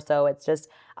your torso. It's just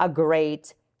a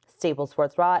great staple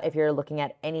sports bra if you're looking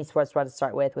at any sports bra to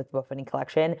start with Buffbunny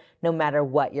collection, no matter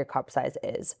what your cup size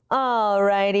is.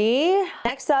 Alrighty,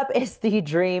 next up is the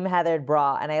Dream Heathered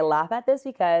bra, and I laugh at this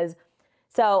because,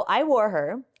 so I wore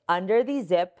her under the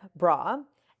zip bra,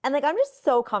 and like I'm just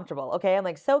so comfortable, okay? I'm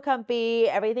like so comfy,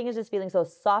 everything is just feeling so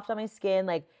soft on my skin,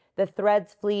 like the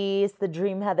threads fleece, the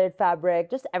Dream Heathered fabric,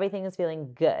 just everything is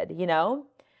feeling good, you know?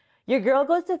 Your girl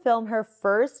goes to film her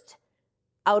first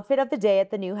outfit of the day at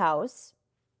the new house,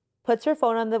 puts her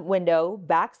phone on the window,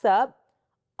 backs up,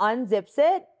 unzips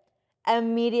it,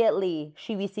 immediately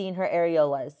she be seeing her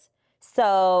areolas.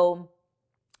 So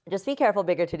just be careful,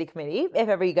 Bigger Titty Committee, if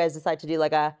ever you guys decide to do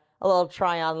like a little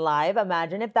try on live.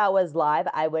 Imagine if that was live,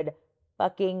 I would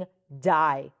fucking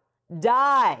die.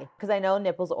 Because I know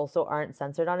nipples also aren't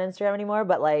censored on Instagram anymore,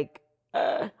 but like,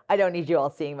 I don't need you all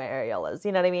seeing my areolas,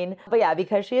 you know what I mean? But yeah,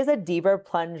 because she is a deeper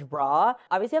plunge bra,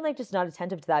 obviously I'm like just not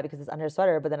attentive to that because it's under a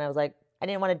sweater, but then I was like, I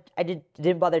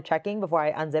didn't bother checking before I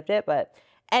unzipped it. But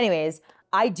anyways,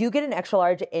 I do get an extra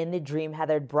large in the Dream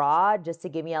Heathered bra just to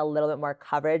give me a little bit more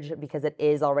coverage because it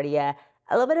is already a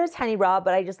little bit of a tiny bra,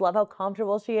 but I just love how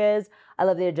comfortable she is. I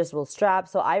love the adjustable strap.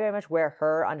 So I very much wear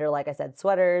her under, like I said,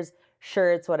 sweaters,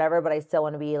 shirts, whatever, but I still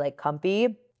want to be like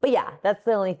comfy. But yeah, that's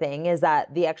the only thing is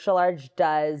that the extra large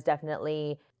does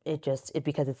definitely,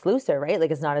 because it's looser, right?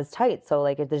 Like it's not as tight. So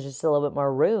like there's just a little bit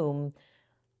more room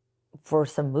for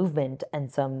some movement and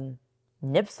some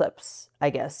nip slips, I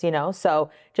guess, you know?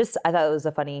 So just, I thought it was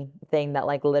a funny thing that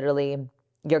like literally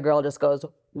your girl just goes,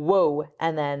 whoa.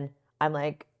 And then I'm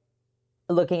like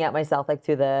looking at myself like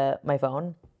through my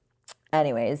phone.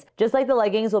 Anyways, just like the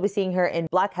leggings, we'll be seeing her in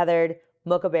Black Heathered,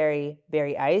 Mocha Berry,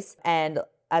 Berry Ice. And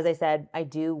as I said, I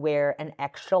do wear an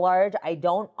extra large. I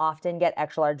don't often get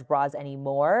extra large bras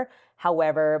anymore.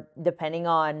 However, depending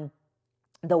on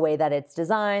the way that it's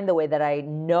designed, the way that I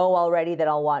know already that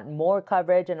I'll want more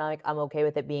coverage and I'm okay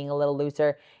with it being a little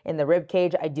looser in the rib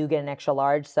cage, I do get an extra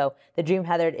large. So the Dream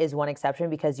Heathered is one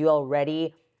exception because you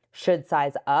already should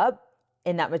size up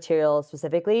in that material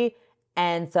specifically.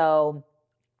 And so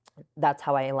that's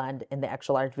how I land in the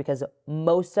extra large because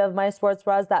most of my sports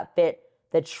bras that fit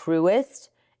the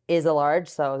truest is a large.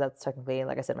 So that's technically,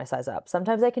 like I said, my size up.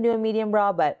 Sometimes I can do a medium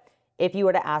bra, but if you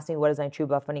were to ask me what is my true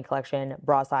Buffbunny collection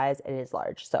bra size, it is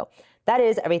large. So that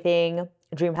is everything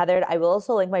Dream Heathered. I will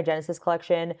also link my Genesis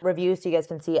collection review so you guys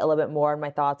can see a little bit more of my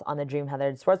thoughts on the Dream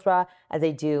Heathered sports bra as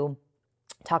I do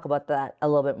talk about that a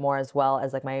little bit more as well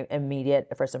as like my immediate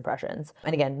first impressions.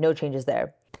 And again, no changes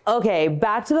there. Okay,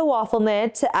 back to the waffle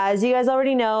knit. As you guys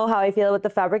already know how I feel with the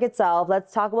fabric itself,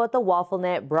 let's talk about the waffle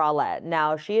knit bralette.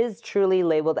 Now, she is truly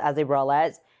labeled as a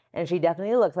bralette and she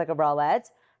definitely looks like a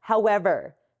bralette.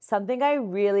 However, something I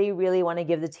really, really want to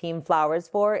give the team flowers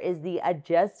for is the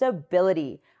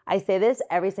adjustability. I say this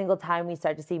every single time we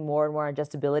start to see more and more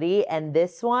adjustability, and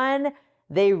this one,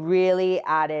 they really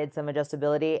added some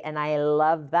adjustability, and I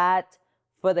love that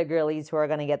for the girlies who are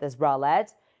going to get this bralette.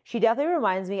 She definitely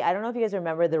reminds me, I don't know if you guys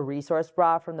remember the Resource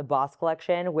bra from the Boss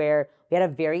collection where we had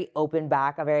a very open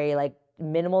back, a very like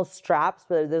minimal straps,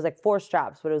 but there's like 4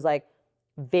 straps, but it was like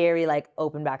very like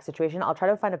open back situation. I'll try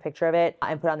to find a picture of it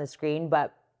and put it on the screen,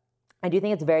 but I do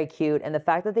think it's very cute. And the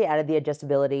fact that they added the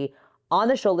adjustability on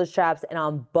the shoulder straps and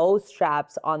on both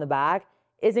straps on the back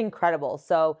is incredible.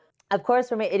 So of course,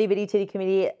 for my itty bitty titty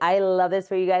community, I love this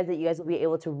for you guys that you guys will be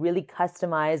able to really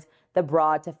customize the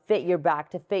bra to fit your back,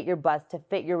 to fit your bust, to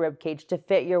fit your rib cage, to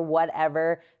fit your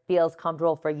whatever feels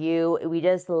comfortable for you. We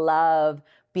just love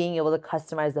being able to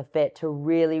customize the fit to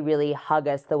really, really hug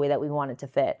us the way that we want it to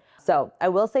fit. So I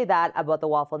will say that about the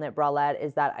waffle knit bralette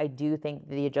is that I do think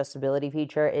the adjustability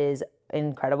feature is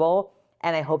incredible.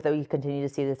 And I hope that we continue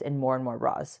to see this in more and more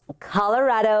bras.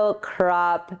 Colorado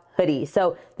crop hoodie.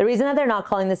 So the reason that they're not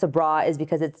calling this a bra is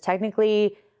because it's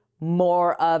technically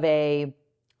more of a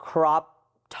crop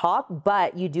top,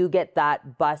 but you do get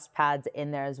that bust pads in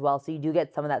there as well. So you do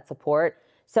get some of that support.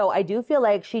 So I do feel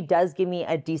like she does give me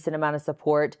a decent amount of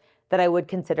support that I would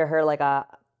consider her like a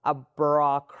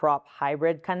bra crop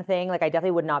hybrid kind of thing. Like I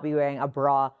definitely would not be wearing a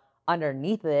bra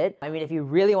underneath it. I mean, if you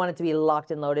really want it to be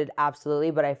locked and loaded,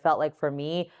 absolutely. But I felt like for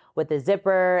me, with the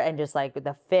zipper and just like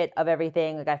the fit of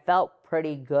everything, like I felt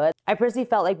pretty good. I personally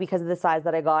felt like because of the size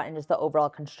that I got and just the overall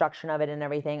construction of it and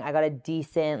everything, I got a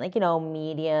decent, like, you know,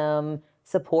 medium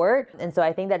support. And so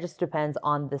I think that just depends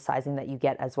on the sizing that you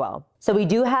get as well. So we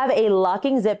do have a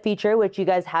locking zip feature, which you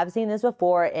guys have seen this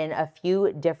before in a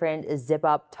few different zip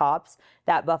up tops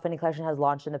that Buffbunny collection has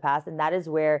launched in the past. And that is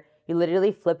where You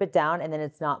literally flip it down and then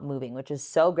it's not moving, which is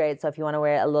so great. So if you want to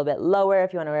wear it a little bit lower,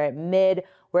 if you want to wear it mid,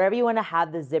 wherever you want to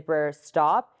have the zipper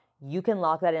stop, you can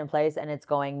lock that in place and it's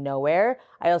going nowhere.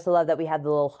 I also love that we have the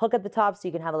little hook at the top so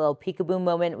you can have a little peekaboo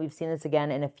moment. We've seen this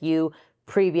again in a few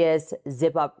previous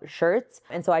zip up shirts.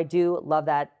 And so I do love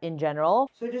that in general.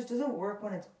 So it just doesn't work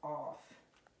when it's off.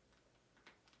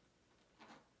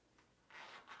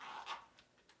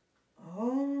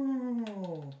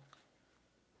 Oh.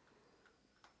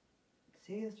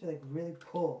 See, that's like really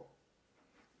cool.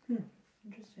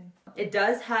 Interesting. It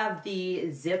does have the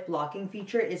zip locking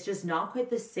feature. It's just not quite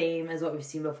the same as what we've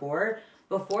seen before.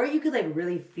 Before you could like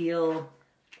really feel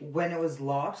when it was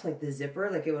locked, like the zipper,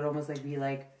 like it would almost like be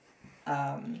like,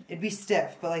 it'd be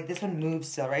stiff, but like this one moves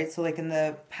still, right? So like in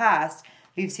the past,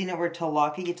 we've seen it where to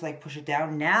lock it, you have to like push it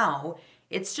down. Now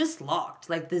it's just locked.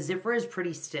 Like the zipper is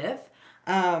pretty stiff.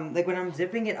 Like when I'm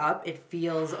zipping it up, it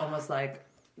feels almost like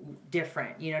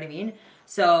different, you know what I mean?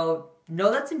 So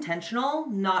no, that's intentional,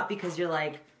 not because you're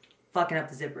like fucking up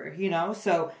the zipper, you know?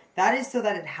 So that is so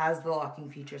that it has the locking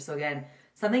feature. So again,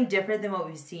 something different than what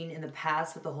we've seen in the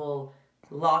past with the whole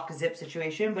lock zip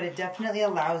situation, but it definitely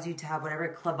allows you to have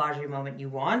whatever clavage moment you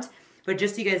want. But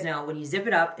just so you guys know, when you zip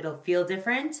it up, it'll feel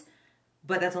different,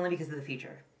 but that's only because of the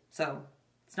feature. So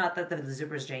it's not that the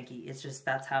zipper is janky, it's just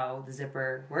that's how the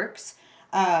zipper works.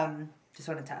 Just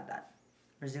wanted to add that.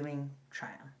 Resuming try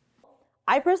on.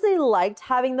 I personally liked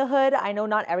having the hood. I know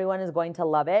not everyone is going to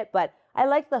love it, but I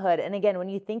like the hood. And again, when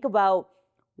you think about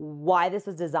why this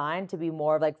was designed to be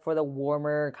more of like for the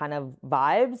warmer kind of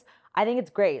vibes, I think it's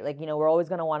great. Like, you know, we're always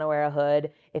going to want to wear a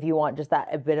hood if you want just that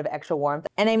a bit of extra warmth.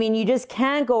 And I mean, you just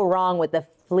can't go wrong with the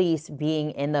fleece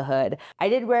being in the hood. I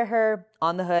did wear her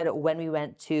on the hood when we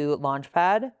went to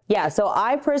Launchpad. Yeah, so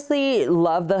I personally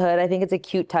love the hood. I think it's a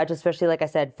cute touch, especially like I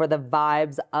said, for the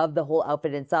vibes of the whole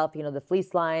outfit itself. You know, the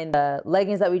fleece line, the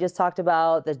leggings that we just talked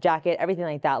about, the jacket, everything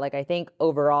like that. Like I think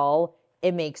overall,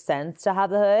 it makes sense to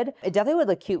have the hood. It definitely would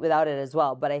look cute without it as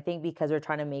well, but I think because we're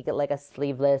trying to make it like a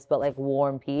sleeveless but like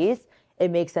warm piece,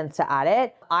 it makes sense to add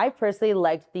it. I personally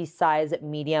liked the size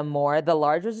medium more. The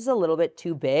large was just a little bit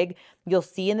too big. You'll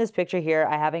see in this picture here,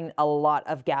 I having a lot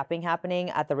of gapping happening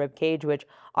at the rib cage, which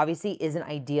obviously isn't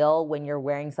ideal when you're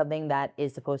wearing something that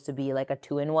is supposed to be like a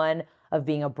 2-in-1 of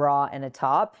being a bra and a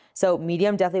top. So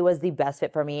medium definitely was the best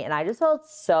fit for me, and I just felt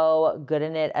so good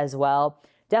in it as well.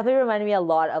 Definitely reminded me a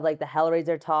lot of like the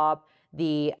Hellraiser top,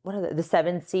 the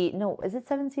 7C, no, is it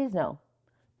 7Cs? No.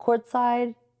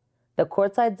 Courtside, the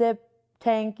courtside zip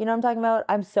tank, you know what I'm talking about?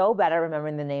 I'm so bad at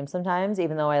remembering the names sometimes,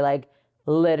 even though I like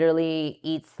literally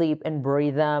eat, sleep, and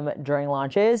breathe them during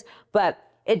launches. But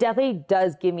it definitely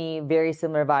does give me very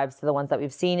similar vibes to the ones that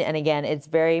we've seen. And again, it's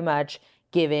very much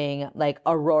giving like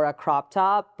Aurora crop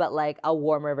top, but like a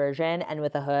warmer version and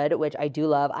with a hood, which I do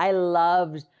love. I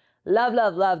love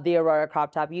the Aurora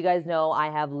crop top. You guys know I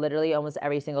have literally almost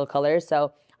every single color.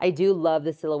 So I do love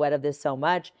the silhouette of this so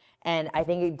much. And I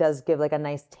think it does give like a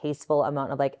nice tasteful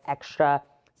amount of like extra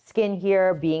skin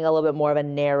here, being a little bit more of a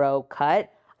narrow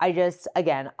cut. I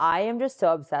am just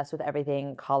so obsessed with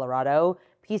everything Colorado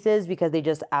pieces because they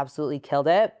just absolutely killed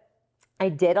it. I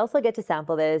did also get to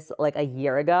sample this like a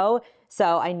year ago.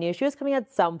 So I knew she was coming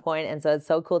at some point. And so it's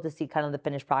so cool to see kind of the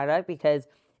finished product because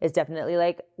it's definitely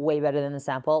like way better than the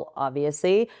sample,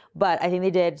 obviously. But I think they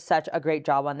did such a great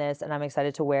job on this and I'm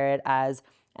excited to wear it as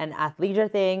an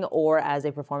athleisure thing or as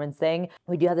a performance thing.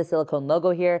 We do have the silicone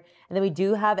logo here, and then we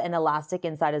do have an elastic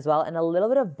inside as well and a little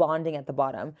bit of bonding at the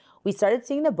bottom. We started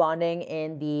seeing the bonding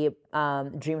in the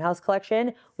Dreamhouse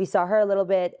collection. We saw her a little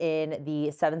bit in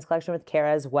the Sevens collection with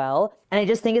Kara as well. And I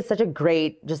just think it's such a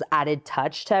great just added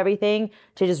touch to everything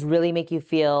to just really make you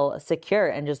feel secure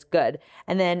and just good.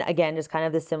 And then again, just kind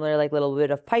of the similar like little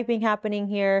bit of piping happening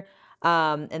here.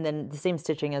 And then the same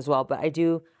stitching as well. But I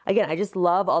just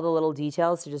love all the little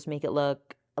details to just make it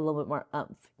look a little bit more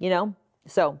you know?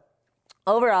 So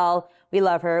overall, we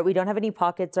love her. We don't have any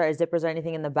pockets or zippers or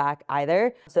anything in the back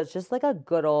either. So it's just like a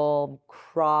good old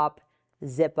crop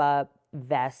zip up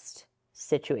vest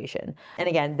situation. And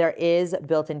again, there is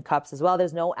built-in cups as well.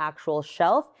 There's no actual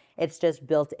shelf. It's just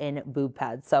built-in boob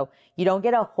pads. So you don't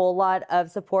get a whole lot of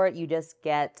support. You just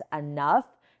get enough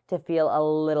to feel a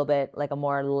little bit like a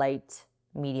more light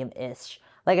medium-ish.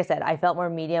 Like I said, I felt more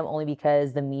medium only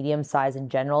because the medium size in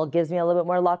general gives me a little bit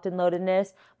more locked in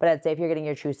loadedness. But I'd say if you're getting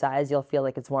your true size, you'll feel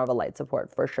like it's more of a light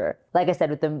support for sure. Like I said,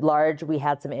 with the large, we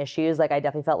had some issues. Like I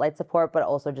definitely felt light support, but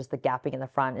also just the gapping in the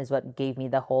front is what gave me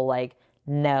the whole like,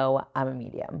 no, I'm a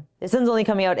medium. This one's only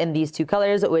coming out in these two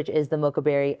colors, which is the Mocha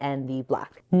Berry and the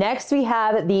black. Next, we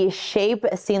have the Shape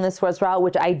Seamless Sports Bra,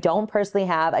 which I don't personally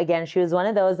have. Again, she was one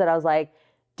of those that I was like,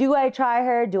 Do I try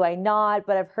her? Do I not?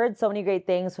 But I've heard so many great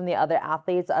things from the other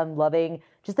athletes. I'm loving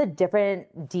just the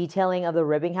different detailing of the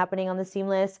ribbing happening on the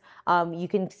seamless. You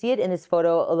can see it in this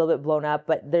photo a little bit blown up,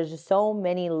 but there's just so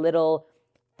many little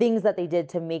things that they did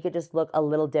to make it just look a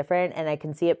little different, and I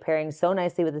can see it pairing so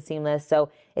nicely with the seamless. So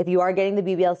if you are getting the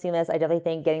BBL seamless, I definitely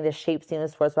think getting the shape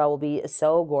seamless sports bra will be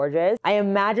so gorgeous. I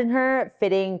imagine her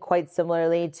fitting quite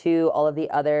similarly to all of the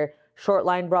other short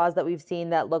line bras that we've seen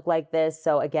that look like this.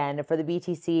 So again, for the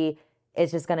BTC,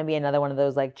 it's just going to be another one of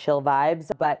those like chill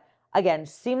vibes. But again,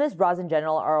 seamless bras in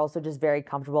general are also just very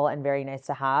comfortable and very nice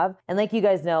to have. And like you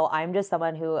guys know, I'm just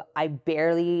someone who I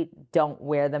barely don't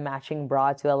wear the matching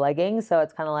bra to a legging. So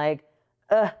it's kind of like,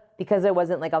 because there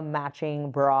wasn't like a matching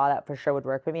bra that for sure would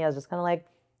work for me. I was just kind of like,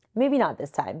 maybe not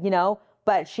this time, you know?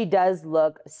 But she does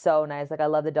look so nice. Like I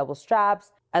love the double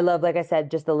straps. I love, like I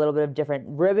said, just a little bit of different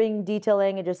ribbing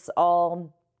detailing. It just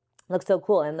all looks so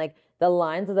cool. And like the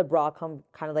lines of the bra come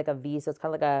kind of like a V. So it's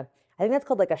kind of like I think that's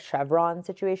called like a chevron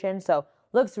situation. So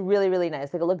looks really, really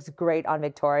nice. Like it looks great on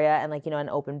Victoria, and like, you know, an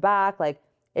open back. Like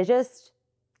it's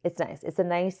nice. It's a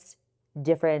nice,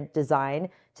 different design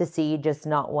to see, just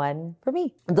not one for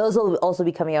me. Those will also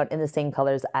be coming out in the same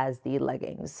colors as the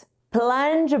leggings.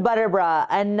 Plunge butter bra,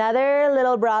 another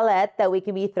little bralette that we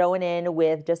can be throwing in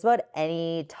with just about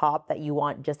any top that you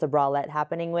want just a bralette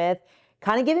happening with.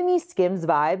 Kind of giving me Skims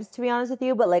vibes, to be honest with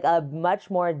you, but like a much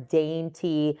more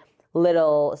dainty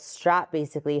little strap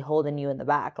basically holding you in the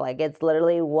back. Like it's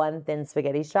literally one thin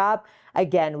spaghetti strap.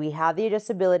 Again, we have the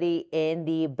adjustability in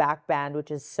the back band,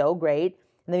 which is so great.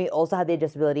 And then we also have the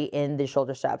adjustability in the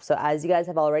shoulder strap. So as you guys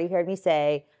have already heard me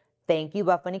say, thank you,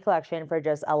 Buffbunny Collection, for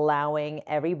just allowing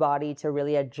everybody to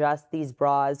really adjust these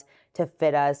bras to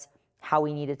fit us how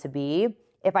we need it to be.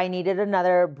 If I needed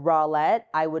another bralette,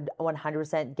 I would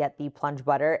 100% get the Plunge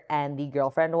Butter and the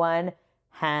Girlfriend one,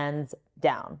 hands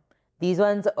down. These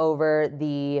ones over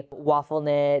the Waffle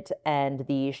Knit and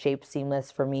the Shape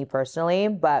Seamless for me personally,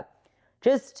 but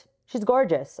just, she's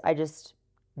gorgeous. I just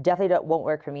definitely won't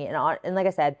work for me. And like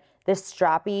I said, the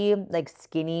strappy, like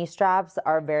skinny straps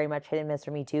are very much hit and miss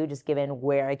for me too, just given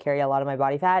where I carry a lot of my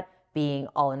body fat, being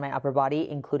all in my upper body,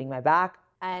 including my back.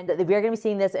 And we are going to be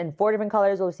seeing this in 4 different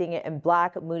colors. We'll be seeing it in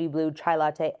black, moody blue, chai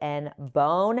latte, and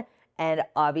bone. And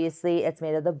obviously it's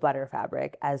made of the butter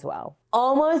fabric as well.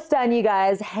 Almost done, you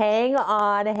guys. Hang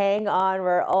on, hang on.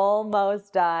 We're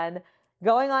almost done.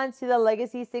 Going on to the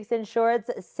Legacy 6-inch shorts,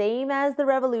 same as the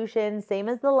Revolution, same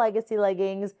as the Legacy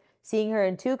leggings. Seeing her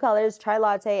in 2 colors, chai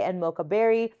latte and mocha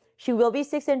berry. She will be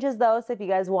 6 inches though, so if you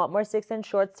guys want more 6-inch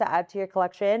shorts to add to your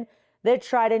collection, the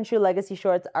tried and true Legacy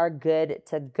shorts are good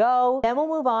to go. Then we'll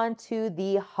move on to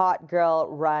the Hot Girl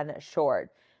Run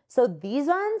short. So these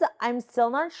ones, I'm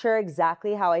still not sure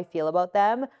exactly how I feel about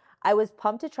them. I was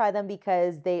pumped to try them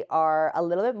because they are a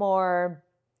little bit more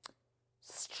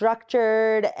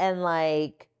structured and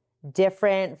like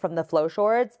different from the flow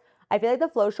shorts. I feel like the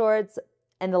flow shorts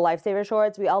and the Lifesaver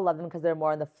shorts, we all love them because they're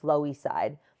more on the flowy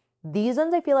side. These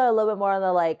ones I feel are a little bit more on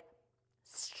the like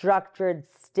structured,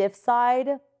 stiff side.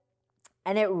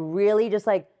 And it really just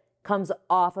like comes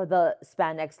off of the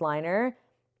spandex liner.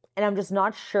 And I'm just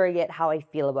not sure yet how I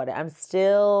feel about it. I'm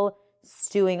still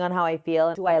stewing on how I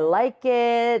feel. Do I like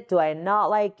it? Do I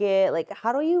not like it? Like,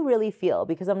 how do you really feel?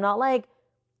 Because I'm not like,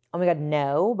 oh my God,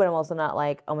 no, but I'm also not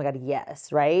like, oh my God,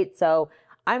 yes, right? So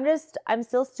I'm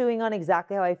still stewing on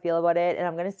exactly how I feel about it. And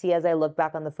I'm going to see as I look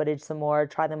back on the footage some more,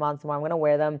 try them on some more. I'm going to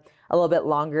wear them a little bit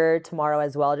longer tomorrow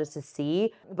as well, just to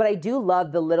see. But I do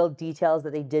love the little details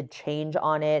that they did change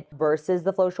on it versus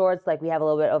the flow shorts. Like we have a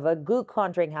little bit of a glute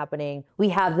contouring happening. We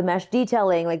have the mesh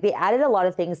detailing. Like they added a lot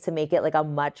of things to make it like a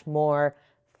much more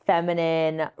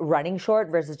feminine running short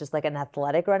versus just like an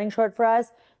athletic running short for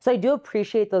us. So I do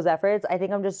appreciate those efforts. I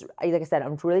think I'm just, like I said,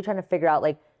 I'm really trying to figure out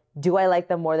like, do I like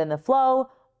them more than the flow,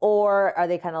 or are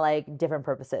they kind of like different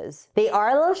purposes? They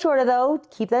are a little shorter though.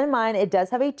 Keep that in mind. It does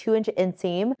have a 2-inch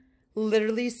inseam.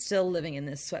 Literally still living in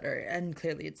this sweater, and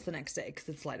clearly it's the next day because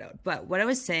it's light out. But what I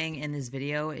was saying in this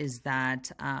video is that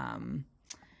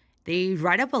they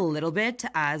ride up a little bit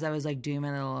as I was like doing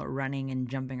my little running and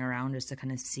jumping around just to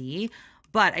kind of see.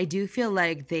 But I do feel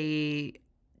like they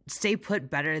stay put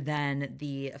better than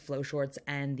the flow shorts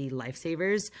and the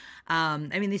Lifesavers. I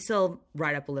mean, they still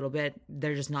ride up a little bit.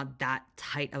 They're just not that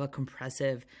tight of a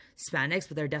compressive spandex,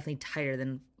 but they're definitely tighter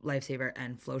than Lifesaver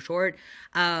and flow short.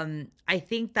 I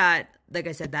think that, like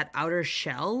I said, that outer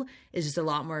shell is just a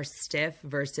lot more stiff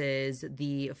versus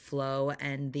the flow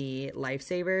and the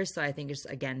Lifesavers. So I think it's,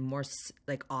 again, more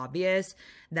like obvious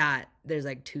that there's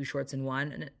like 2 shorts in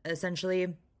one,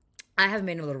 essentially. I haven't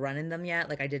been able to run in them yet.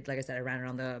 Like I did, like I said, I ran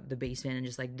around the basement and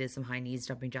just like did some high knees,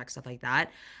 jumping jacks, stuff like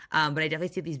that. But I definitely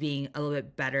see these being a little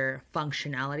bit better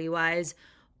functionality wise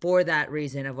for that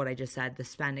reason of what I just said, the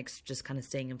spandex just kind of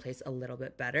staying in place a little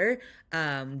bit better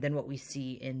than what we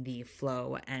see in the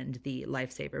Flow and the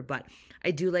Lifesaver. But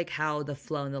I do like how the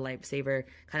Flow and the Lifesaver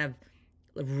kind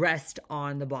of rest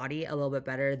on the body a little bit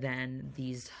better than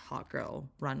these Hot Girl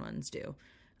Run ones do.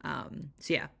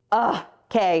 So yeah.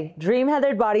 Okay, Dream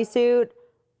Heathered bodysuit.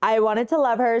 I wanted to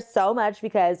love her so much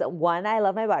because one, I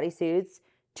love my bodysuits.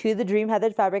 Two, the Dream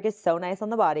Heathered fabric is so nice on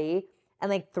the body. And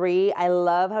like three, I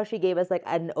love how she gave us like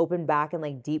an open back and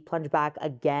like deep plunge back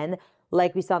again,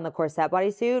 like we saw in the corset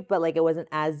bodysuit, but like it wasn't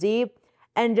as deep.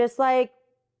 And just like,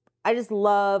 I just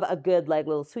love a good like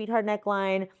little sweetheart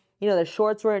neckline. You know, the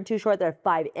shorts weren't too short. They're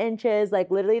 5 inches,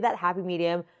 like literally that happy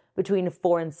medium between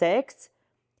 4 and 6.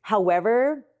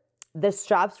 However, the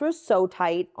straps were so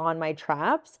tight on my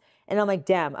traps. And I'm like,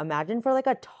 damn, imagine for like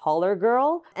a taller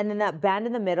girl. And then that band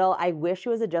in the middle, I wish it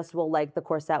was adjustable like the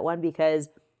corset one because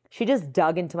she just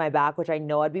dug into my back, which I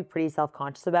know I'd be pretty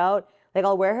self-conscious about. Like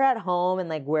I'll wear her at home and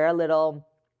like wear a little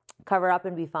cover up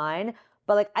and be fine.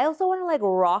 But like I also want to like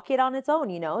rock it on its own,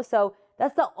 you know? So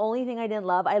that's the only thing I didn't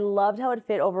love. I loved how it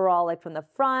fit overall, like from the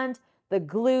front, the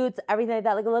glutes, everything like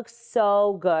that. Like it looks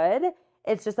so good.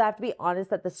 It's just, I have to be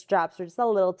honest that the straps are just a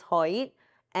little tight.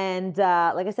 And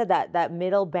like I said, that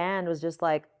middle band was just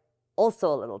like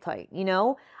also a little tight, you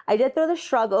know? I did throw the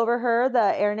shrug over her, the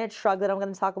AirKnit shrug that I'm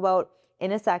going to talk about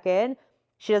in a second.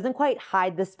 She doesn't quite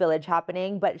hide the spillage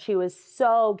happening, but she was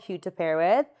so cute to pair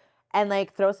with. And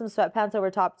like throw some sweatpants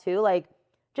over top too. Like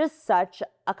just such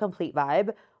a complete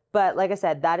vibe. But like I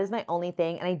said, that is my only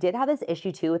thing. And I did have this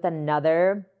issue too with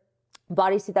another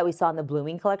bodysuit that we saw in the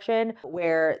Blooming collection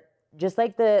where just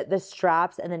like the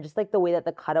straps and then just like the way that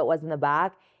the cutout was in the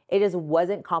back, it just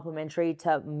wasn't complimentary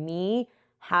to me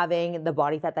having the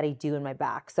body fat that I do in my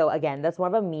back. So again, that's more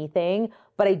of a me thing,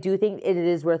 but I do think it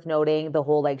is worth noting the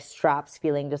whole like straps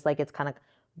feeling just like it's kind of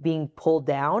being pulled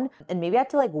down, and maybe I had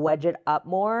to like wedge it up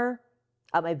more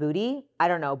up my booty. I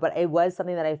don't know, but it was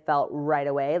something that I felt right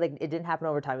away. Like it didn't happen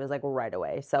over time. It was like right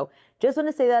away. So just want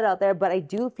to say that out there, but I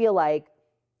do feel like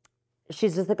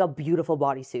she's just like a beautiful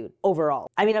bodysuit overall.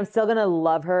 I mean, I'm still going to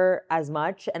love her as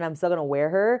much and I'm still going to wear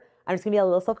her. I'm just going to be a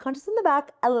little self-conscious in the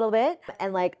back a little bit.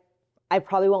 And like, I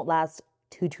probably won't last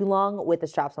too long with the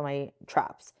straps on my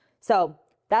traps. So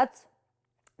that's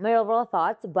my overall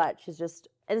thoughts, but she's just,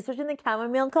 and especially in the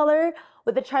chamomile color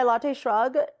with the chai latte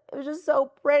shrug, it was just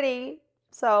so pretty.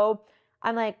 So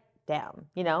I'm like, damn,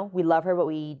 you know, we love her, but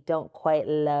we don't quite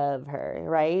love her,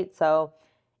 right? So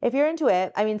if you're into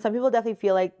it, I mean, some people definitely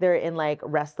feel like they're in like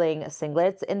wrestling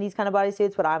singlets in these kind of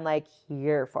bodysuits, but I'm like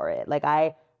here for it. Like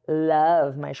I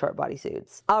love my short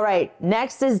bodysuits. All right,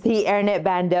 next is the AirKnit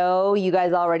bandeau. You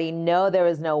guys already know there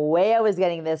was no way I was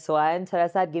getting this one.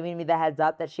 Teresa had given me the heads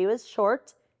up that she was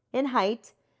short in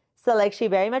height. So like she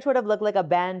very much would have looked like a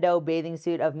bandeau bathing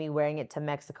suit of me wearing it to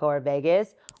Mexico or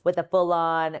Vegas with a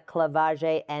full-on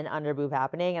clavage and underboob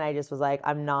happening. And I just was like,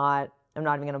 I'm not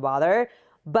even gonna bother.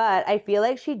 But I feel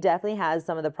like she definitely has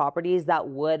some of the properties that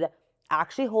would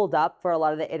actually hold up for a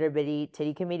lot of the itty bitty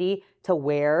titty committee to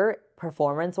wear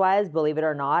performance-wise, believe it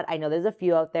or not. I know there's a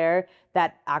few out there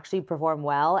that actually perform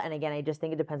well. And again, I just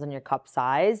think it depends on your cup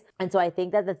size. And so I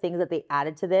think that the things that they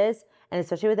added to this, and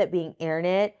especially with it being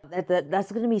AirKnit,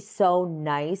 that's going to be so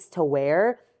nice to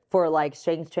wear for like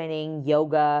strength training,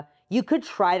 yoga. You could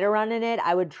try to run in it.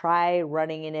 I would try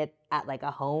running in it at like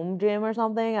a home gym or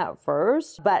something at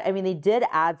first. But I mean, they did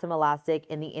add some elastic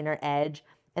in the inner edge,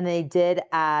 and they did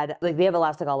add, like they have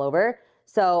elastic all over.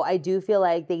 So I do feel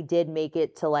like they did make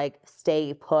it to like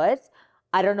stay put.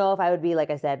 I don't know if I would be, like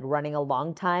I said, running a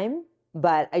long time,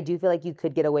 but I do feel like you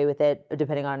could get away with it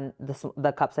depending on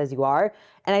the cup size you are.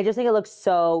 And I just think it looks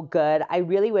so good. I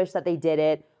really wish that they did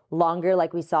it longer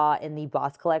like we saw in the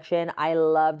Boss collection. I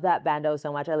loved that bandeau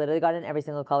so much. I literally got it in every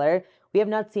single color. We have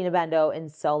not seen a bandeau in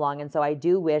so long. And so I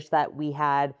do wish that we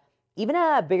had even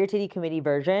a bigger titty committee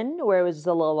version where it was just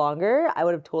a little longer. I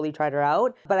would have totally tried her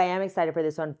out. But I am excited for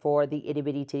this one for the itty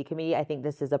bitty titty committee. I think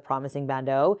this is a promising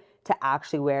bandeau to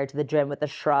actually wear to the gym with the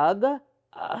shrug.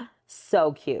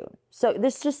 So cute. So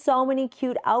there's just so many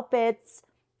cute outfits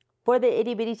for the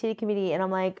itty bitty titty committee. And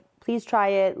I'm like, please try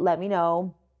it. Let me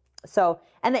know. So,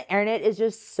 and the AirKnit is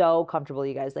just so comfortable,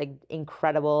 you guys. Like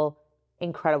incredible,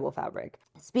 incredible fabric.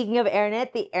 Speaking of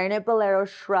AirKnit, the AirKnit Bolero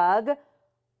Shrug,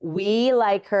 we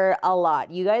like her a lot.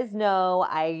 You guys know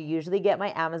I usually get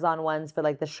my Amazon ones for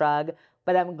like the shrug,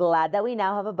 but I'm glad that we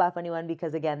now have a Buffbunny one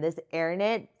because again, this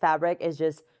AirKnit fabric is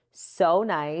just so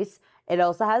nice. It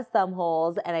also has thumb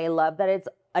holes and I love that it's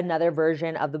another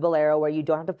version of the bolero where you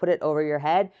don't have to put it over your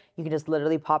head. You can just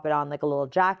literally pop it on like a little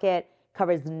jacket.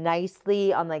 Covers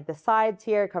nicely on like the sides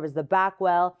here, covers the back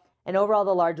well. And overall,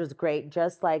 the large was great,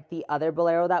 just like the other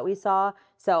bolero that we saw.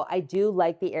 So I do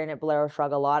like the AirKnit bolero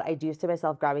shrug a lot. I do see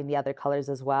myself grabbing the other colors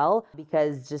as well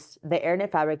because just the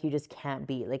AirKnit fabric, you just can't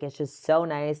beat. Like, it's just so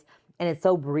nice. And it's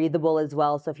so breathable as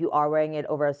well. So if you are wearing it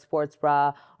over a sports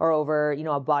bra or over, you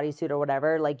know, a bodysuit or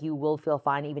whatever, like, you will feel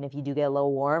fine even if you do get a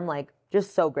little warm. Like,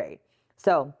 just so great.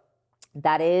 So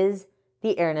that is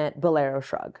the AirKnit Bolero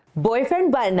Shrug.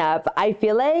 Boyfriend button up. I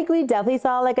feel like we definitely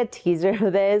saw like a teaser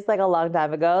of this like a long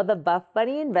time ago. The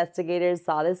Buffbunny investigators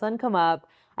saw this one come up.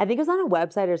 I think it was on a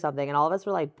website or something, and all of us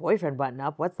were like, boyfriend button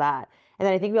up, what's that? And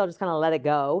then I think we all just kind of let it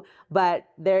go. But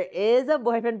there is a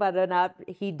boyfriend button up.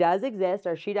 He does exist,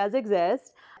 or she does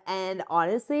exist. And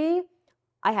honestly,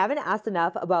 I haven't asked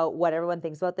enough about what everyone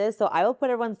thinks about this. So I will put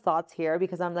everyone's thoughts here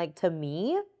because I'm like, to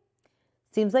me,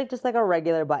 seems like just like a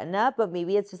regular button up, but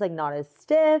maybe it's just like not as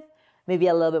stiff, maybe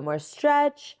a little bit more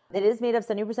stretch. It is made of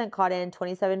 70% cotton,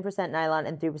 27% nylon,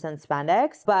 and 3%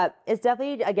 spandex. But it's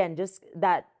definitely, again, just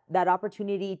that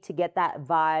opportunity to get that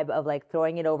vibe of like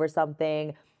throwing it over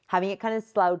something, having it kind of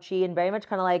slouchy and very much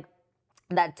kind of like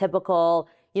that typical,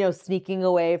 you know, sneaking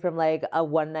away from like a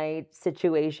one night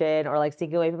situation or like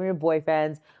sneaking away from your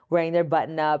boyfriends, wearing their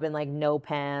button up and like no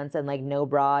pants and like no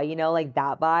bra, you know, like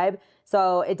that vibe.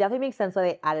 So it definitely makes sense why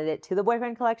they added it to the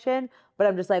boyfriend collection, but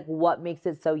I'm just like, what makes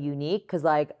it so unique? Because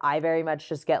like I very much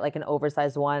just get like an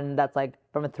oversized one that's like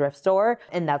from a thrift store,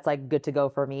 and that's like good to go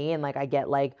for me. And like I get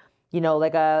like, you know,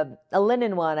 like a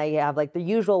linen one. I have like the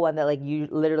usual one that like you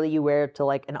literally wear to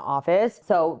like an office.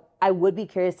 So I would be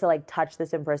curious to like touch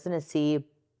this in person to see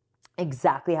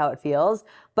exactly how it feels,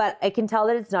 but I can tell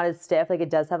that it's not as stiff. Like, it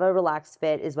does have a relaxed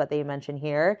fit is what they mentioned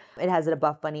here. It has a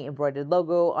Buffbunny embroidered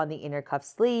logo on the inner cuff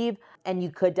sleeve, and you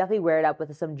could definitely wear it up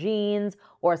with some jeans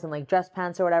or some like dress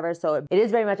pants or whatever. So it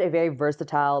is very much a very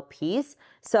versatile piece.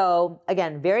 So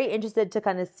again, very interested to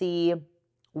kind of see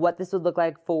what this would look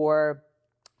like for,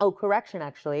 oh, correction,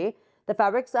 actually. The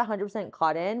fabric's 100%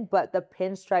 cotton, but the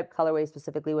pinstripe colorway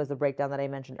specifically was the breakdown that I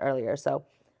mentioned earlier. So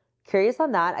curious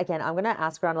on that. Again, I'm going to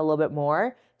ask around a little bit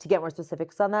more to get more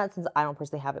specifics on that since I don't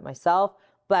personally have it myself.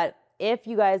 But if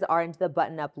you guys are into the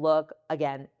button-up look,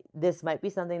 again, this might be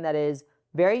something that is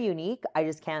very unique. I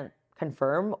just can't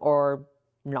confirm or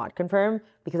not confirm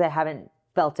because I haven't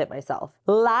felt it myself.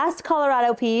 Last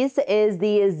Colorado piece is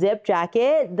the zip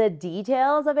jacket. The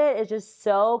details of it is just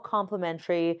so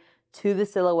complimentary to the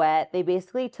silhouette. They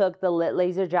basically took the lit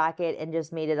laser jacket and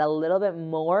just made it a little bit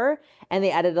more, and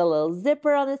they added a little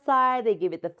zipper on the side. They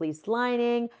gave it the fleece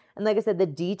lining, and like I said, the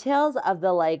details of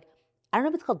the, like, I don't know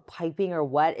if it's called piping or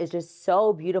what, is just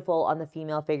so beautiful on the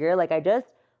female figure. Like, I just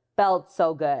felt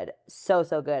so good. So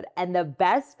good. And the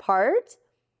best part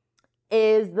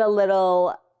is the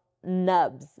little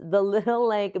nubs, the little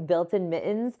like built-in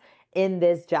mittens in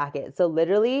this jacket. So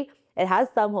literally it has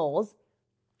thumb holes,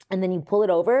 and then you pull it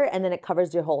over and then it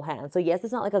covers your whole hand. So yes,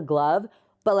 it's not like a glove,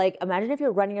 but like imagine if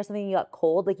you're running or something and you got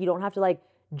cold, like you don't have to like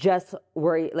just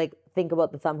worry, like think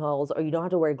about the thumb holes, or you don't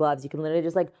have to wear gloves. You can literally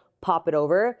just like pop it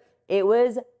over. It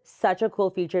was such a cool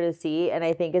feature to see, and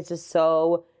I think it's just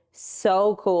so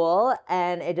cool,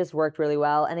 and it just worked really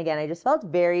well. And again, I just felt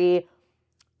very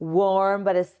warm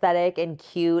but aesthetic and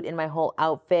cute in my whole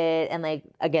outfit. And like,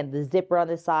 again, the zipper on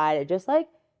the side, it just like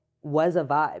was a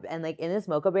vibe. And like in this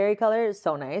mocha berry color is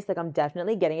so nice. Like, I'm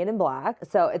definitely getting it in black.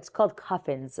 So it's called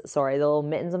cuffins. Sorry, the little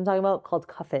mittens I'm talking about, called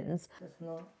cuffins.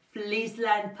 Fleece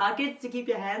lined pockets to keep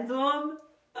your hands warm.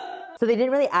 So they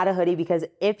didn't really add a hoodie because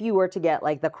if you were to get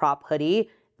like the crop hoodie,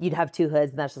 you'd have two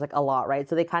hoods, and that's just like a lot, right?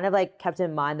 So they kind of like kept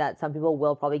in mind that some people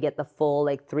will probably get the full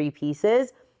like 3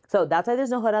 pieces. So that's why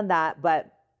there's no hood on that.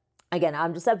 But again,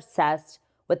 I'm just obsessed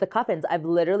with the cuffins. I've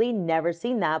literally never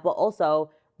seen that, but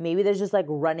also maybe there's just like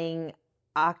running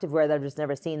activewear that I've just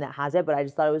never seen that has it, but I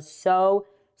just thought it was so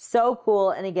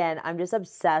cool. And again, I'm just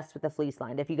obsessed with the fleece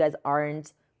line. If you guys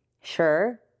aren't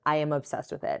sure, I am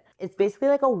obsessed with it. It's basically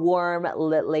like a warm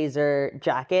lit laser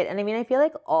jacket. And I mean, I feel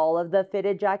like all of the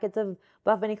fitted jackets of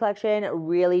Buffbunny collection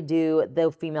really do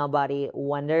the female body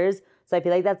wonders. So I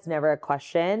feel like that's never a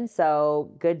question.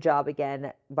 So good job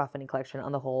again, Buffbunny collection,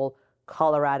 on the whole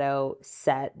Colorado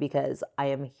set, because I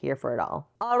am here for it all.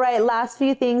 All right, last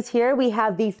few things here. We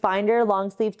have the Finder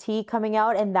long sleeve tee coming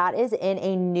out, and that is in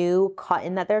a new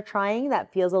cotton that they're trying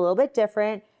that feels a little bit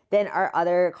different than our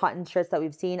other cotton shirts that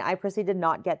we've seen. I personally did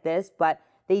not get this, but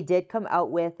they did come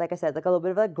out with, like I said, like a little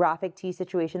bit of a graphic tee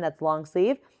situation that's long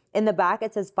sleeve. In the back,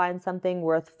 it says find something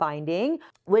worth finding,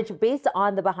 which based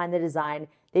on the behind the design,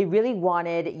 they really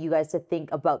wanted you guys to think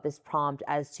about this prompt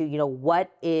as to, you know,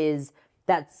 what is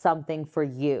that's something for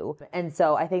you. And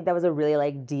so I think that was a really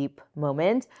like deep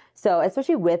moment. So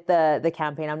especially with the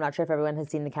campaign, I'm not sure if everyone has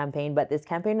seen the campaign, but this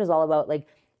campaign was all about like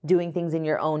doing things in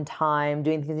your own time,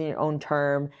 doing things in your own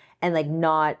term, and like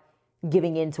not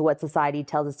giving in to what society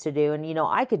tells us to do. And, you know,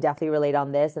 I could definitely relate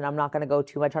on this, and I'm not going to go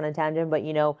too much on a tangent, but,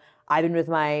 you know, I've been with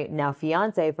my now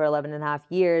fiance for 11 and a half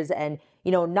years. And,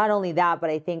 you know, not only that, but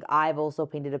I think I've also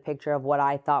painted a picture of what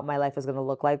I thought my life was going to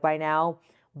look like by now.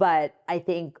 But I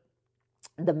think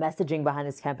the messaging behind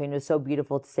this campaign was so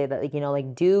beautiful to say that, like, you know,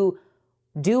 like do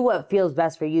what feels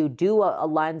best for you, do what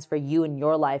aligns for you in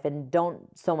your life, and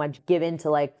don't so much give in to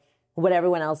like what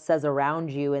everyone else says around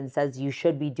you and says you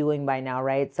should be doing by now,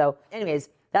 right? So anyways,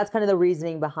 that's kind of the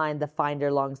reasoning behind the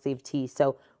Finder long sleeve tee.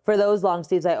 So for those long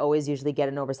sleeves, I always usually get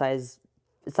an oversized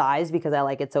size because I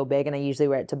like it so big, and I usually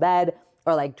wear it to bed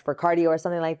or like for cardio or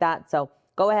something like that. So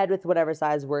go ahead with whatever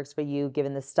size works for you,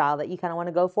 given the style that you kind of want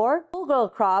to go for. Full girl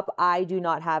crop, I do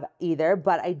not have either,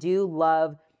 but I do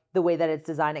love the way that it's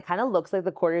designed. It kind of looks like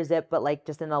the quarter zip, but like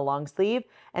just in a long sleeve.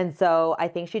 And so I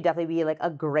think she'd definitely be like a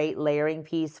great layering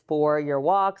piece for your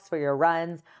walks, for your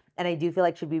runs. And I do feel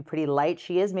like she'd be pretty light.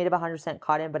 She is made of 100%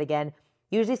 cotton, but again,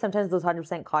 usually sometimes those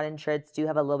 100% cotton shirts do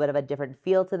have a little bit of a different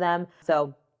feel to them.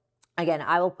 So again,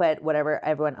 I will put whatever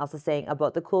everyone else is saying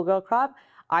about the cool girl crop.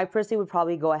 I personally would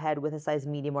probably go ahead with a size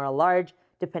medium or a large,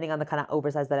 depending on the kind of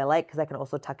oversize that I like, because I can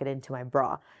also tuck it into my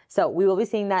bra. So we will be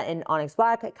seeing that in onyx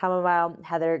black, chamomile,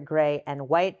 heather, gray, and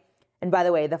white. And by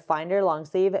the way, the Finder long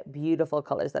sleeve, beautiful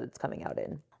colors that it's coming out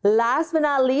in. Last but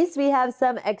not least, we have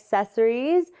some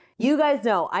accessories. You guys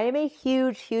know I am a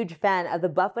huge, huge fan of the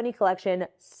Buffbunny collection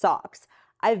socks.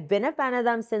 I've been a fan of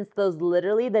them since those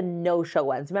literally the no-show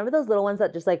ones. Remember those little ones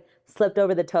that just like slipped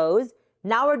over the toes?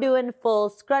 Now we're doing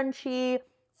full scrunchie,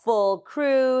 full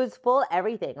cruise, full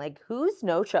everything. Like who's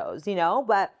no-shows, you know?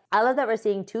 But I love that we're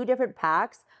seeing 2 different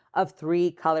packs of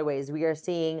 3 colorways. We are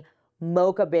seeing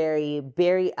mocha berry,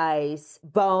 berry ice,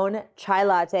 bone, chai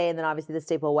latte, and then obviously the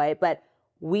staple white. But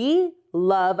we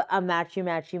love a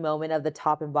matchy-matchy moment of the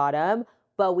top and bottom,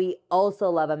 but we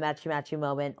also love a matchy-matchy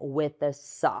moment with the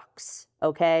socks,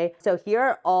 okay? So here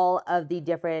are all of the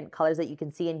different colors that you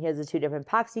can see, and here's the 2 different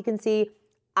packs you can see.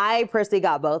 I personally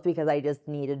got both because I just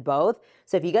needed both.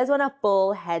 So if you guys want a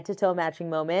full head to toe matching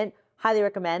moment, highly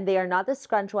recommend. They are not the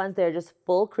scrunch ones. They're just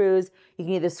full cruise. You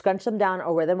can either scrunch them down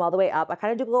or wear them all the way up. I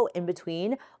kind of do go in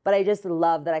between, but I just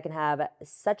love that I can have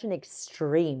such an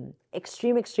extreme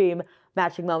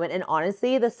matching moment. And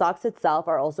honestly, the socks itself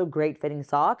are also great fitting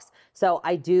socks. So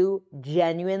I do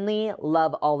genuinely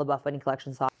love all the Buffbunny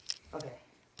collection socks. Okay.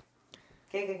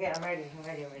 Okay. I'm ready.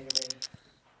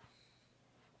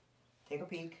 Take a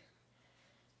peek.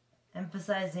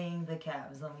 Emphasizing the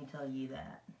calves, let me tell you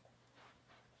that.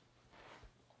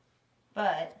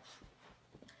 But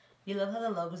you love how the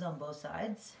logo's on both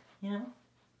sides, you know?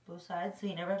 Both sides, so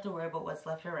you never have to worry about what's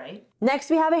left or right. Next,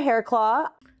 we have a hair claw.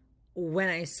 When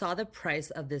I saw the price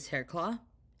of this hair claw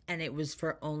and it was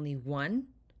for only one,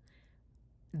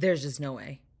 there's just no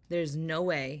way. There's no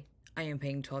way I am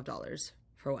paying $12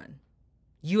 for one.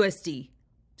 USD.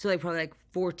 So like probably like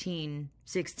 14,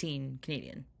 16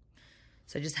 Canadian.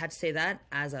 So I just had to say that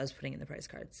as I was putting in the price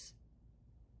cards.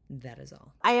 That is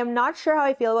all. I am not sure how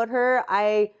I feel about her.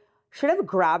 I should have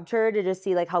grabbed her to just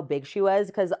see like how big she was,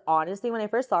 because honestly, when I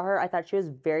first saw her, I thought she was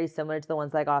very similar to the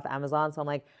ones that I got off Amazon. So I'm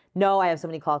like, no, I have so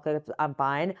many claw clips, I'm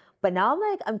fine. But now I'm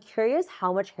like, I'm curious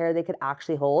how much hair they could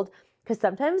actually hold, because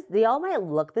sometimes they all might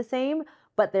look the same,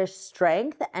 but their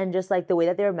strength and just like the way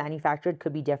that they were manufactured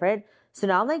could be different. So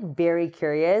now I'm like very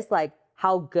curious, like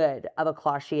how good of a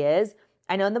claw she is.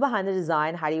 I know in the behind the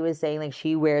design, Heidi was saying like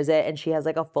she wears it and she has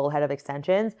like a full head of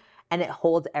extensions and it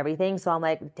holds everything. So I'm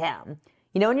like, damn.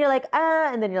 You know, when you're like,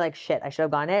 and then you're like, shit, I should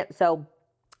have gone it. So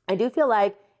I do feel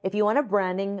like if you want a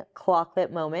branding claw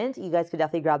clip moment, you guys could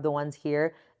definitely grab the ones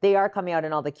here. They are coming out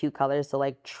in all the cute colors. So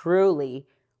like truly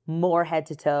more head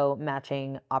to toe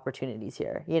matching opportunities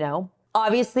here, you know?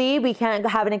 Obviously, we can't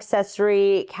have an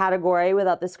accessory category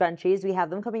without the scrunchies. We have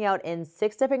them coming out in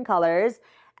 6 different colors.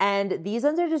 And these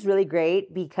ones are just really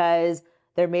great because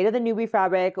they're made of the newbie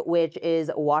fabric, which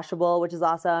is washable, which is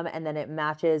awesome. And then it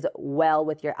matches well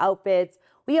with your outfits.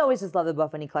 We always just love the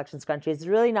Buffbunny collection scrunchies. There's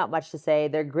really not much to say.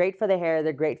 They're great for the hair.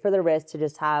 They're great for the wrist to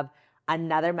just have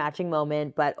another matching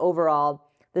moment. But overall,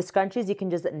 the scrunchies you can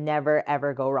just never,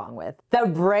 ever go wrong with. The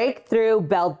breakthrough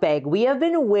belt bag. We have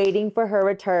been waiting for her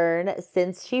return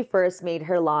since she first made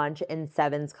her launch in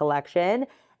Seven's collection.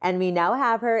 And we now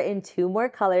have her in 2 more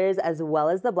colors as well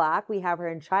as the black. We have her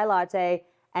in chai latte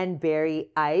and berry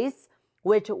ice,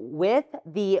 which with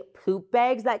the poop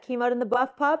bags that came out in the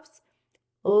Buff Pups,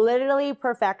 literally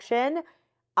perfection.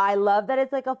 I love that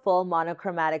it's like a full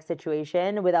monochromatic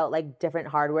situation without like different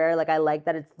hardware. Like I like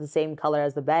that it's the same color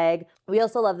as the bag. We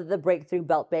also love that the breakthrough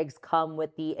belt bags come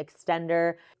with the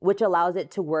extender, which allows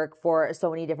it to work for so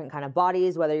many different kind of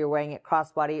bodies, whether you're wearing it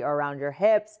crossbody or around your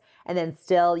hips. And then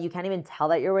still, you can't even tell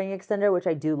that you're wearing an extender, which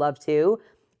I do love too.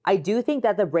 I do think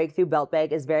that the breakthrough belt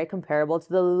bag is very comparable to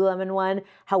the Lululemon one.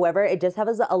 However, it just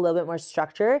has a little bit more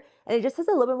structure and it just has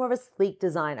a little bit more of a sleek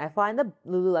design. I find the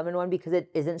Lululemon one, because it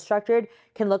isn't structured,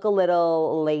 can look a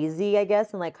little lazy, I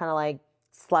guess, and like kind of like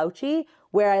slouchy,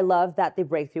 where I love that the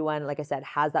breakthrough one, like I said,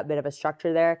 has that bit of a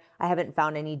structure there. I haven't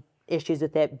found any issues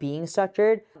with it being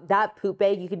structured. That poop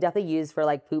bag you can definitely use for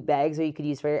like poop bags, or you could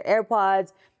use for your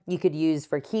AirPods. You could use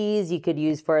for keys, you could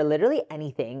use for literally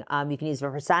anything. You can use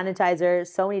for sanitizer,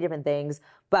 so many different things.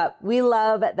 But we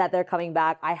love that they're coming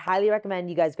back. I highly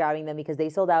recommend you guys grabbing them because they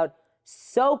sold out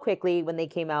so quickly when they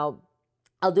came out.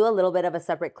 I'll do a little bit of a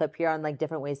separate clip here on like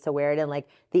different ways to wear it and like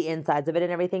the insides of it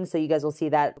and everything. So you guys will see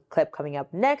that clip coming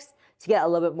up next to get a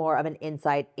little bit more of an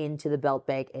insight into the belt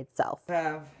bag itself. I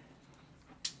have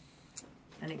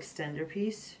an extender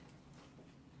piece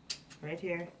right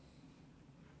here.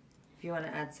 If you want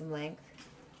to add some length,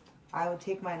 I would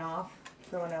take mine off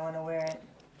for when I want to wear it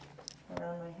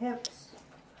around my hips.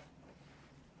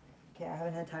 Okay, I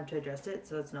haven't had time to adjust it,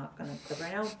 so it's not going to clip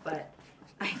right now, but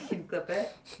I can clip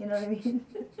it, you know what I mean?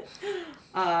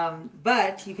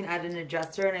 But you can add an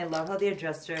adjuster, and I love how the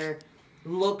adjuster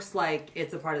looks like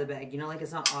it's a part of the bag. You know, like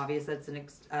it's not obvious that it's an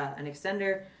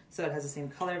extender, so it has the same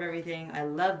color of everything. I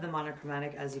love the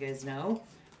monochromatic, as you guys know.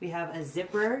 We have a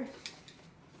zipper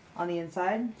on the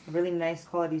inside, a really nice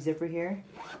quality zipper here.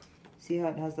 See how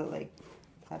it has that like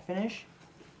flat finish?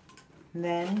 And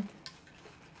then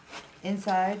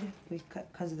inside we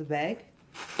comes with the bag.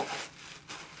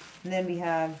 And then we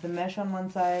have the mesh on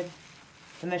one side,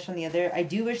 the mesh on the other. I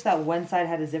do wish that one side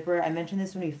had a zipper. I mentioned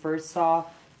this when we first saw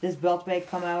this belt bag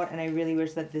come out, and I really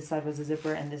wish that this side was a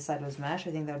zipper and this side was mesh.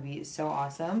 I think that would be so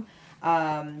awesome.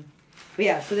 But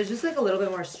yeah, so there's just like a little bit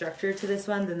more structure to this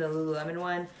one than the Lululemon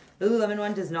one. The Lululemon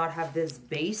one does not have this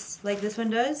base like this one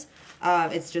does.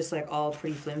 It's just like all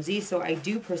pretty flimsy. So I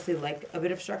do personally like a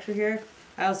bit of structure here.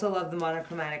 I also love the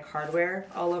monochromatic hardware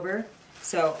all over.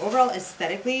 So overall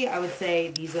aesthetically, I would say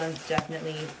these ones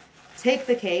definitely take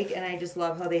the cake. And I just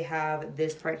love how they have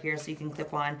this part here so you can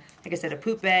clip on, like I said, a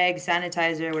poop bag,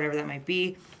 sanitizer, whatever that might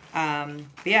be. But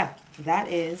yeah, that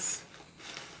is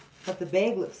what the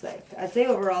bag looks like. I'd say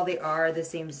overall they are the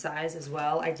same size as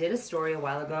well. I did a story a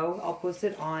while ago. I'll post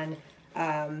it on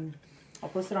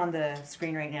the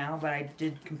screen right now, but I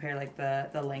did compare like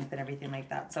the length and everything like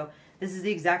that. So this is the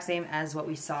exact same as what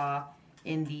we saw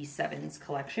in the Sevens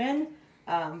collection,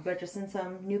 but just in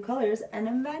some new colors and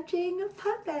a matching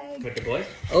pot bag. With the boys?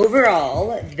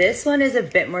 Overall, this one is a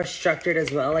bit more structured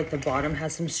as well. Like the bottom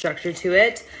has some structure to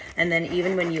it. And then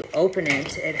even when you open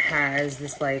it, it has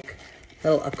this like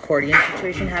little accordion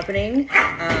situation happening.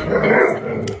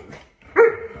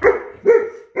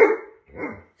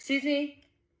 Excuse me.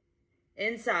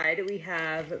 Inside we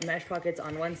have mesh pockets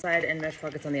on one side and mesh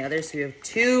pockets on the other. So we have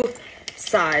two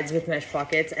sides with mesh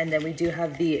pockets, and then we do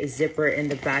have the zipper in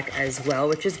the back as well,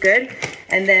 which is good.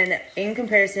 And then in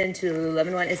comparison to the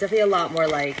Lululemon one, it's definitely a lot more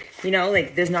like, you know,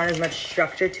 like there's not as much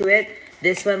structure to it.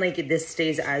 This one, like this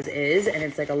stays as is, and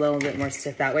it's like a little bit more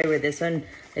stiff that way, where this one,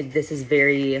 like this is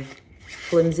very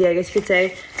flimsy, I guess you could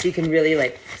say. So you can really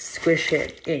like squish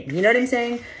it in, you know what I'm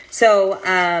saying? So,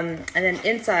 and then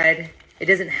inside, it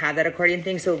doesn't have that accordion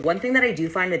thing. So one thing that I do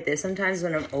find with this sometimes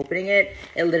when I'm opening it,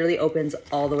 it literally opens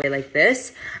all the way like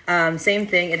this. Same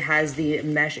thing, it has the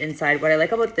mesh inside. What I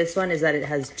like about this one is that it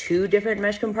has two different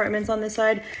mesh compartments on this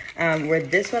side, where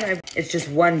this one, it's just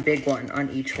one big one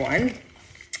on each one.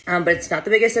 But it's not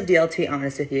the biggest of deal, to be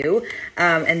honest with you.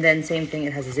 And then same thing,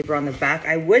 it has a zipper on the back.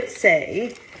 I would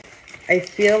say, I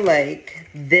feel like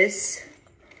this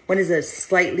one is a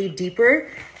slightly deeper,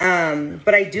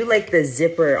 but I do like the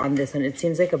zipper on this one. It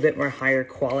seems like a bit more higher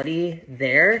quality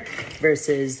there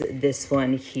versus this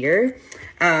one here.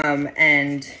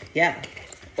 And yeah,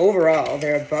 overall,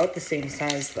 they're about the same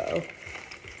size though.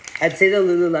 I'd say the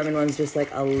Lululemon one's just like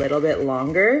a little bit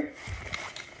longer,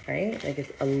 right? Like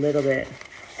it's a little bit,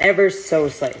 ever so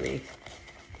slightly.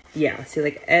 Yeah, see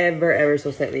like ever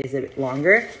so slightly is a bit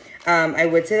longer. I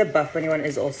would say the Buffbunny one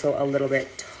is also a little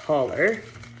bit taller.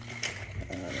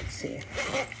 Let's see.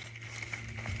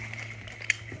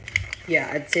 Yeah,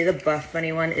 I'd say the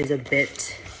Buffbunny one is a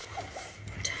bit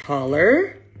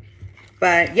taller.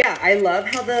 But yeah, I love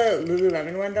how the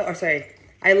Lululemon one though, or sorry,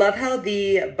 I love how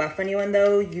the Buffbunny one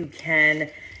though, you can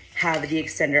have the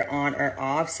extender on or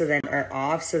off, so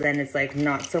then it's like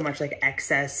not so much like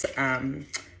excess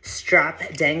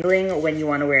strap dangling when you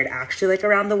want to wear it actually like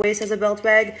around the waist as a belt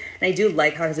bag. And I do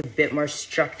like how it has a bit more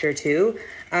structure too.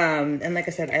 And like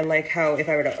I said, I like how if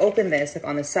I were to open this like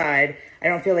on the side, I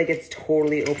don't feel like it's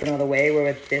totally open all the way, where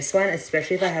with this one,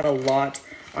 especially if I have a lot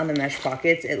on the mesh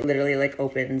pockets, it literally like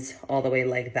opens all the way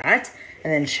like that,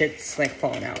 and then shit's like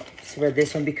falling out. So for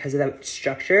this one, because of that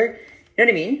structure, you know what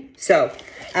I mean? So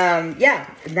yeah,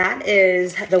 that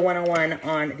is the 101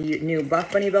 on the new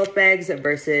Buffbunny belt bags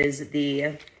versus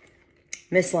the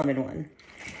Miss Lemon one.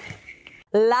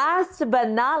 Last but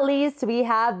not least, we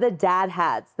have the dad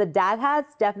hats. The dad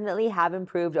hats definitely have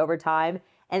improved over time.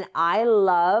 And I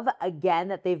love, again,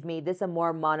 that they've made this a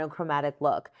more monochromatic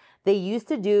look. They used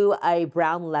to do a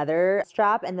brown leather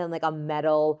strap and then like a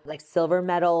metal, like silver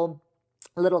metal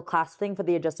little clasp thing for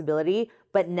the adjustability.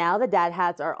 But now the dad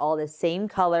hats are all the same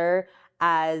color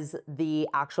as the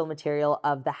actual material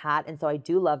of the hat. And so I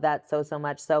do love that so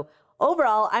much. So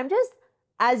overall, I'm just,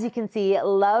 as you can see,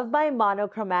 love my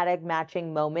monochromatic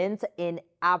matching moments in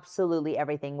absolutely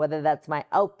everything, whether that's my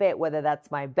outfit, whether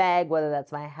that's my bag, whether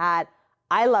that's my hat.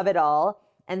 I love it all.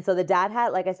 And so the dad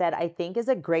hat, like I said, I think is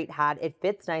a great hat. It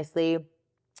fits nicely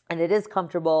and it is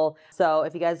comfortable. So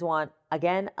if you guys want,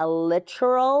 again, a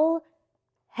literal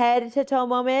head to toe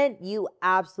moment, you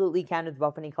absolutely can with the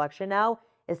Buffbunny collection now,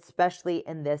 especially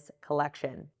in this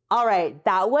collection. All right,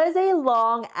 that was a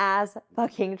long ass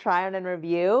fucking try on and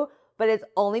review, but it's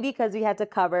only because we had to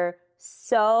cover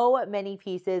so many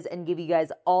pieces and give you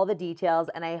guys all the details.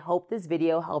 And I hope this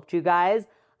video helped you guys.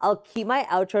 I'll keep my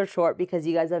outro short because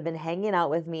you guys have been hanging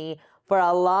out with me for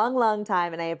a long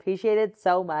time and I appreciate it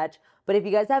so much. But if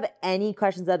you guys have any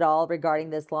questions at all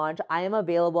regarding this launch, I am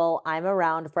available. I'm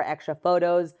around for extra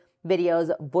photos,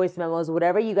 videos, voice memos,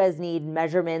 whatever you guys need,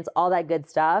 measurements, all that good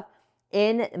stuff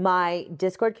in my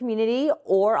Discord community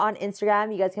or on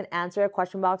Instagram. You guys can answer a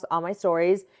question box on my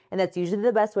stories, and that's usually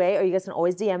the best way, or you guys can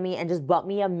always DM me and just bump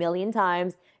me a million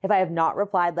times if I have not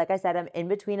replied. Like I said, I'm in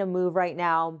between a move right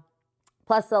now,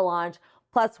 plus the launch,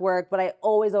 plus work, but I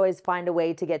always find a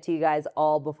way to get to you guys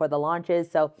all before the launches.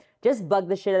 So just bug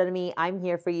the shit out of me. I'm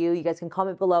here for you. You guys can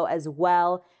comment below as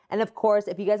well. And of course,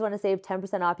 if you guys want to save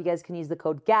 10% off, you guys can use the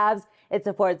code GABS. It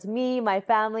supports me, my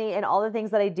family, and all the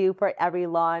things that I do for every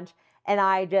launch. And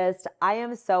I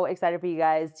am so excited for you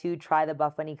guys to try the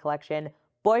Buffbunny collection,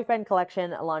 boyfriend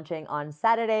collection, launching on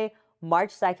Saturday,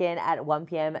 March 2nd at 1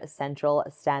 p.m. Central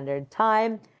Standard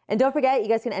Time. And don't forget, you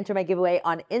guys can enter my giveaway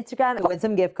on Instagram and win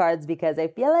some gift cards because I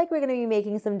feel like we're going to be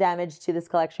making some damage to this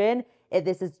collection if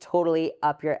this is totally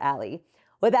up your alley.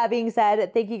 With that being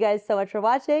said, thank you guys so much for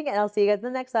watching, and I'll see you guys in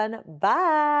the next one.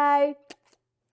 Bye!